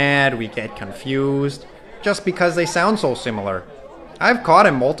get mad, we get confused, just because they sound so similar. I've caught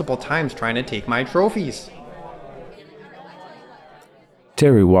him multiple times trying to take my trophies.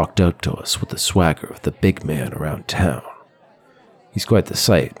 Terry walked up to us with the swagger of the big man around town. He's quite the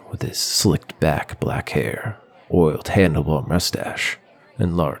sight with his slicked back black hair, oiled handlebar mustache,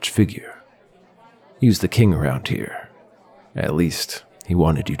 and large figure. He was the king around here. At least, he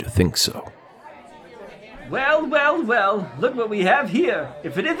wanted you to think so. Well, look what we have here.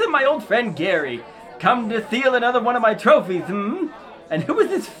 If it isn't my old friend Gary, come to steal another one of my trophies, And who is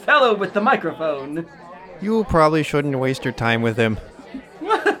this fellow with the microphone? You probably shouldn't waste your time with him.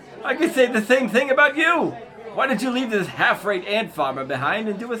 I could say the same thing about you. Why did you leave this half-rate ant farmer behind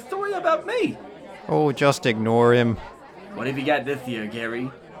and do a story about me? Oh, just ignore him. What have you got this year, Gary?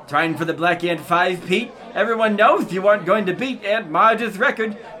 Trying for the Black Ant 5, Pete? Everyone knows you aren't going to beat Aunt Marge's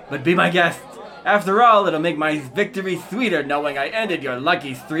record, but be my guest. After all, it'll make my victory sweeter knowing I ended your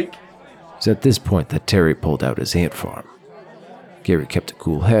lucky streak. It's at this point that Terry pulled out his ant farm. Gary kept a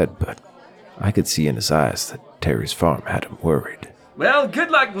cool head, but I could see in his eyes that Terry's farm had him worried. Well, good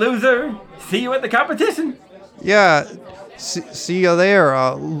luck, loser. See you at the competition. Yeah, see you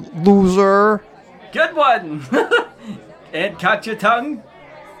there, loser. Good one. And caught your tongue?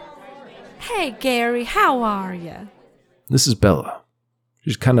 Hey, Gary, how are you? This is Bella.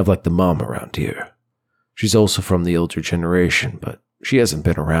 She's kind of like the mom around here. She's also from the older generation, but she hasn't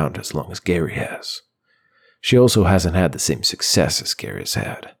been around as long as Gary has. She also hasn't had the same success as Gary has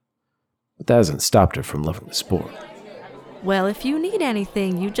had. But that hasn't stopped her from loving the sport. Well, if you need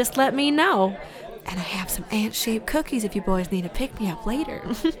anything, you just let me know. And I have some ant-shaped cookies if you boys need to pick me up later.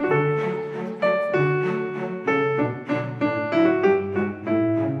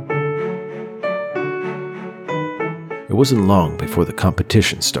 It wasn't long before the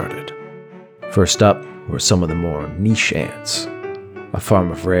competition started. First up were some of the more niche ants. A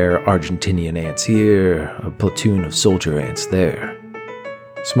farm of rare Argentinian ants here, a platoon of soldier ants there.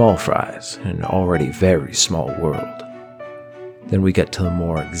 Small fries in an already very small world. Then we get to the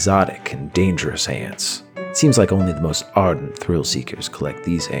more exotic and dangerous ants. It seems like only the most ardent thrill seekers collect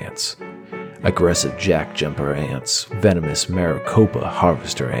these ants. Aggressive jackjumper ants, venomous Maricopa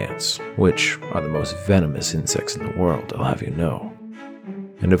harvester ants, which are the most venomous insects in the world, I'll have you know.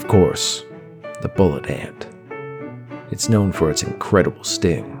 And of course, the bullet ant. It's known for its incredible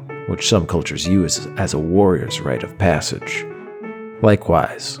sting, which some cultures use as a warrior's rite of passage.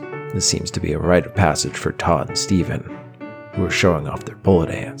 Likewise, this seems to be a rite of passage for Todd and Steven, who are showing off their bullet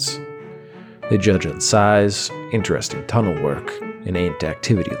ants. They judge on size, interesting tunnel work, and ant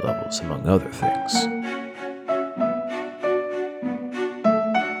activity levels, among other things.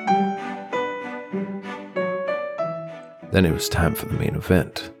 Then it was time for the main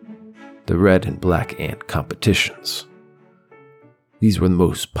event, the red and black ant competitions. These were the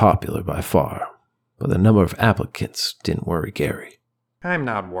most popular by far, but the number of applicants didn't worry Gary. I'm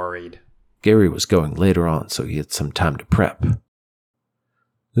not worried. Gary was going later on, so he had some time to prep.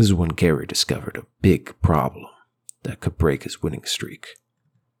 This is when Gary discovered a big problem that could break his winning streak.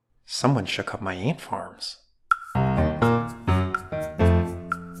 Someone shook up my ant farms.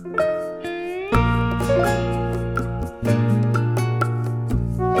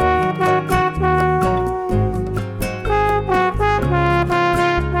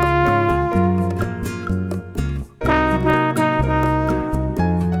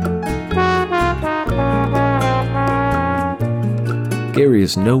 Gary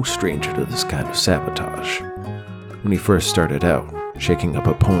is no stranger to this kind of sabotage. When he first started out, shaking up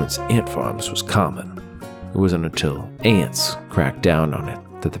opponents' ant farms was common. It wasn't until ants cracked down on it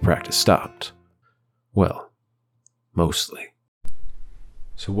that the practice stopped. Well, mostly.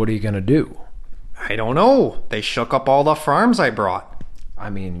 So what are you gonna do? I don't know. They shook up all the farms I brought. I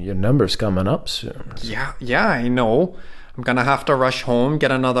mean, your number's coming up soon. Yeah, I know. I'm gonna have to rush home,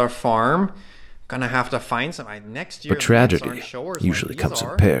 get another farm. Gonna have to find some next year. But tragedy usually comes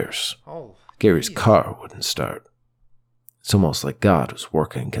in pairs. Gary's car wouldn't start. It's almost like God was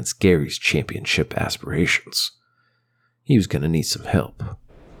working against Gary's championship aspirations. He was gonna need some help.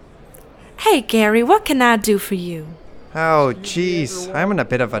 Hey, Gary, what can I do for you? Oh, jeez. I'm in a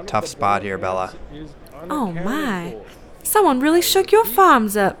bit of a tough spot here, Bella. Oh, my. Someone really shook your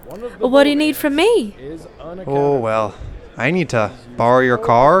farms up. Well, what do you need from me? Oh, well, I need to borrow your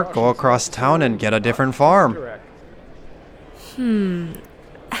car, go across town, and get a different farm.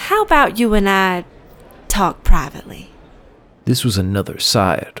 How about you and I talk privately? This was another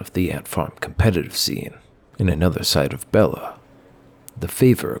side of the ant farm competitive scene, and another side of Bella, the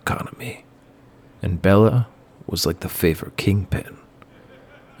favor economy. And Bella was like the favor kingpin.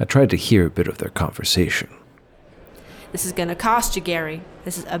 I tried to hear a bit of their conversation. This is gonna cost you, Gary.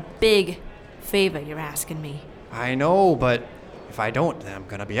 This is a big favor you're asking me. I know, but if I don't, then I'm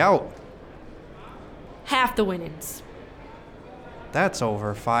gonna be out. Half the winnings. That's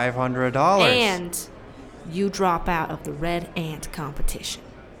over $500. And you drop out of the Red Ant competition.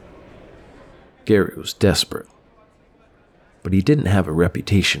 Gary was desperate, but he didn't have a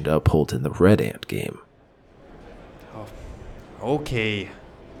reputation to uphold in the Red Ant game. Okay.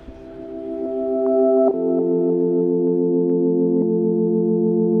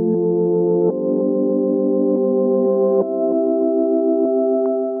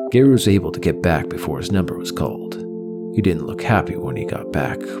 Gary was able to get back before his number was called. He didn't look happy when he got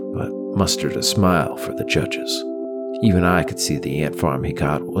back, but mustered a smile for the judges. Even I could see the ant farm he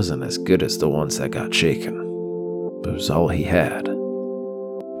got wasn't as good as the ones that got shaken. But it was all he had.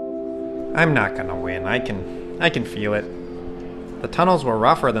 I'm not gonna win. I can feel it. The tunnels were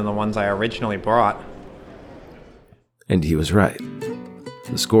rougher than the ones I originally brought. And he was right.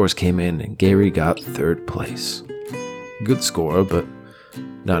 The scores came in and Gary got 3rd place. Good score, but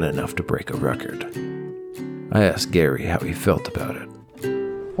not enough to break a record. I asked Gary how he felt about it.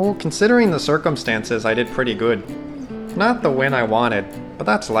 Well, considering the circumstances, I did pretty good. Not the win I wanted, but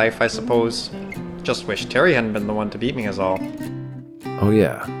that's life, I suppose. Just wish Terry hadn't been the one to beat me is all. Oh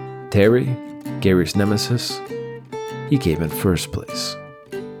yeah, Terry, Gary's nemesis, he came in 1st place.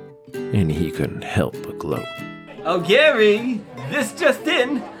 And he couldn't help but gloat. Oh, Gary, this just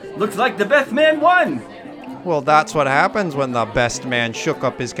in. Looks like the best man won. Well, that's what happens when the best man shook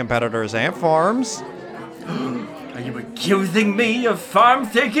up his competitor's ant farms. Are you accusing me of farm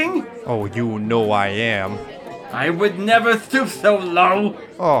taking? Oh, you know I am. I would never stoop so low.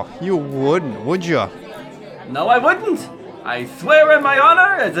 Oh, you wouldn't, would you? No, I wouldn't. I swear on my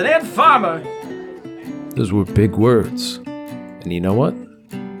honor as an ant farmer. Those were big words. And you know what?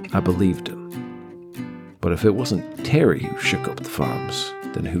 I believed him. But if it wasn't Terry who shook up the farms,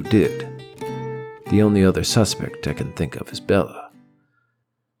 then who did? The only other suspect I can think of is Bella.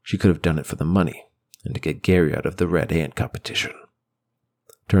 She could have done it for the money and to get Gary out of the Red Ant competition.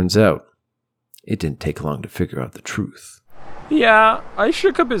 Turns out, it didn't take long to figure out the truth. Yeah, I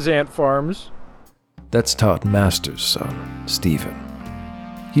shook up his ant farms. That's Todd Masters' son, Stephen.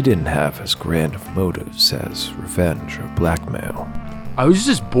 He didn't have as grand of motives as revenge or blackmail. I was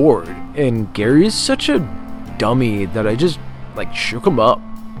just bored, and Gary is such a dummy that I just, shook him up.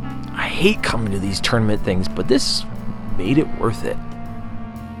 I hate coming to these tournament things, but this made it worth it.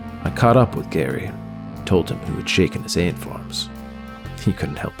 I caught up with Gary and told him who had shaken his ant farms. He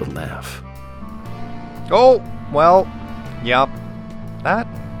couldn't help but laugh. Oh, well, yup.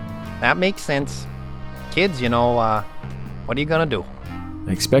 That makes sense. Kids, what are you gonna do?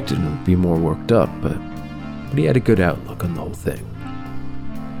 I expected him to be more worked up, but he had a good outlook on the whole thing.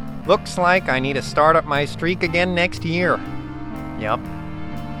 Looks like I need to start up my streak again next year. Yup,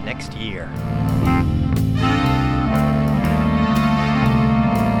 next year.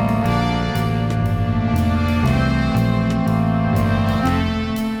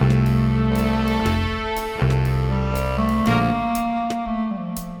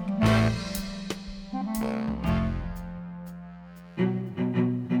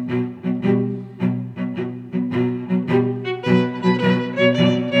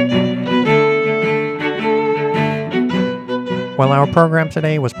 Well, our program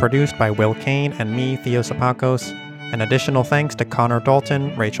today was produced by Will Kane and me, Theo Sapakos. An additional thanks to Connor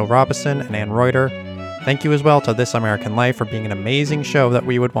Dalton, Rachel Robison, and Ann Reuter. Thank you as well to This American Life for being an amazing show that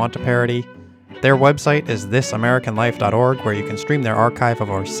we would want to parody. Their website is thisamericanlife.org, where you can stream their archive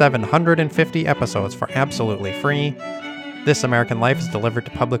of over 750 episodes for absolutely free. This American Life is delivered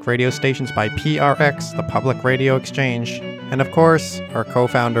to public radio stations by PRX, the Public Radio Exchange, and of course, our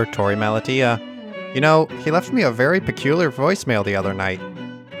co-founder, Tori Malatia. He left me a very peculiar voicemail the other night.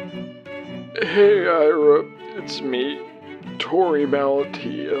 Hey, Ira, it's me, Tori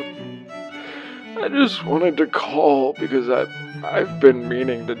Malatia. I just wanted to call because I've been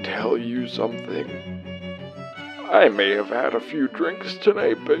meaning to tell you something. I may have had a few drinks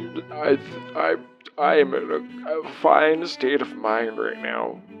tonight, but I am in a fine state of mind right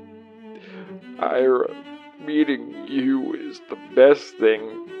now. Ira, meeting you is the best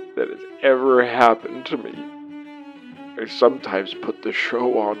thing that has ever happened to me. I sometimes put the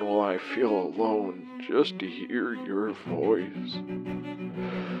show on while I feel alone, just to hear your voice.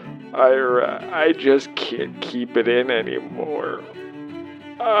 Ira, I just can't keep it in anymore.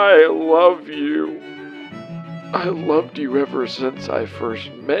 I love you. I loved you ever since I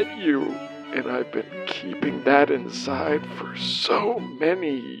first met you, and I've been keeping that inside for so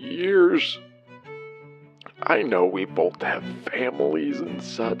many years. I know we both have families and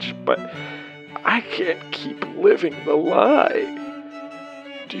such, but I can't keep living the lie.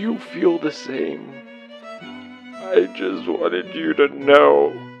 Do you feel the same? I just wanted you to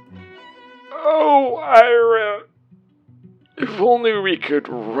know. Oh, Ira, if only we could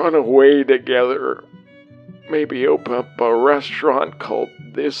run away together. maybe open up a restaurant called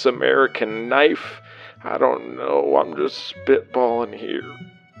This American Knife. I don't know, I'm just spitballing here.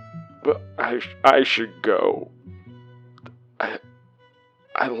 But I should go.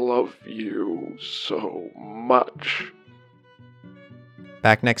 I love you so much.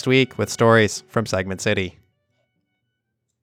 Back next week with stories from Segment City.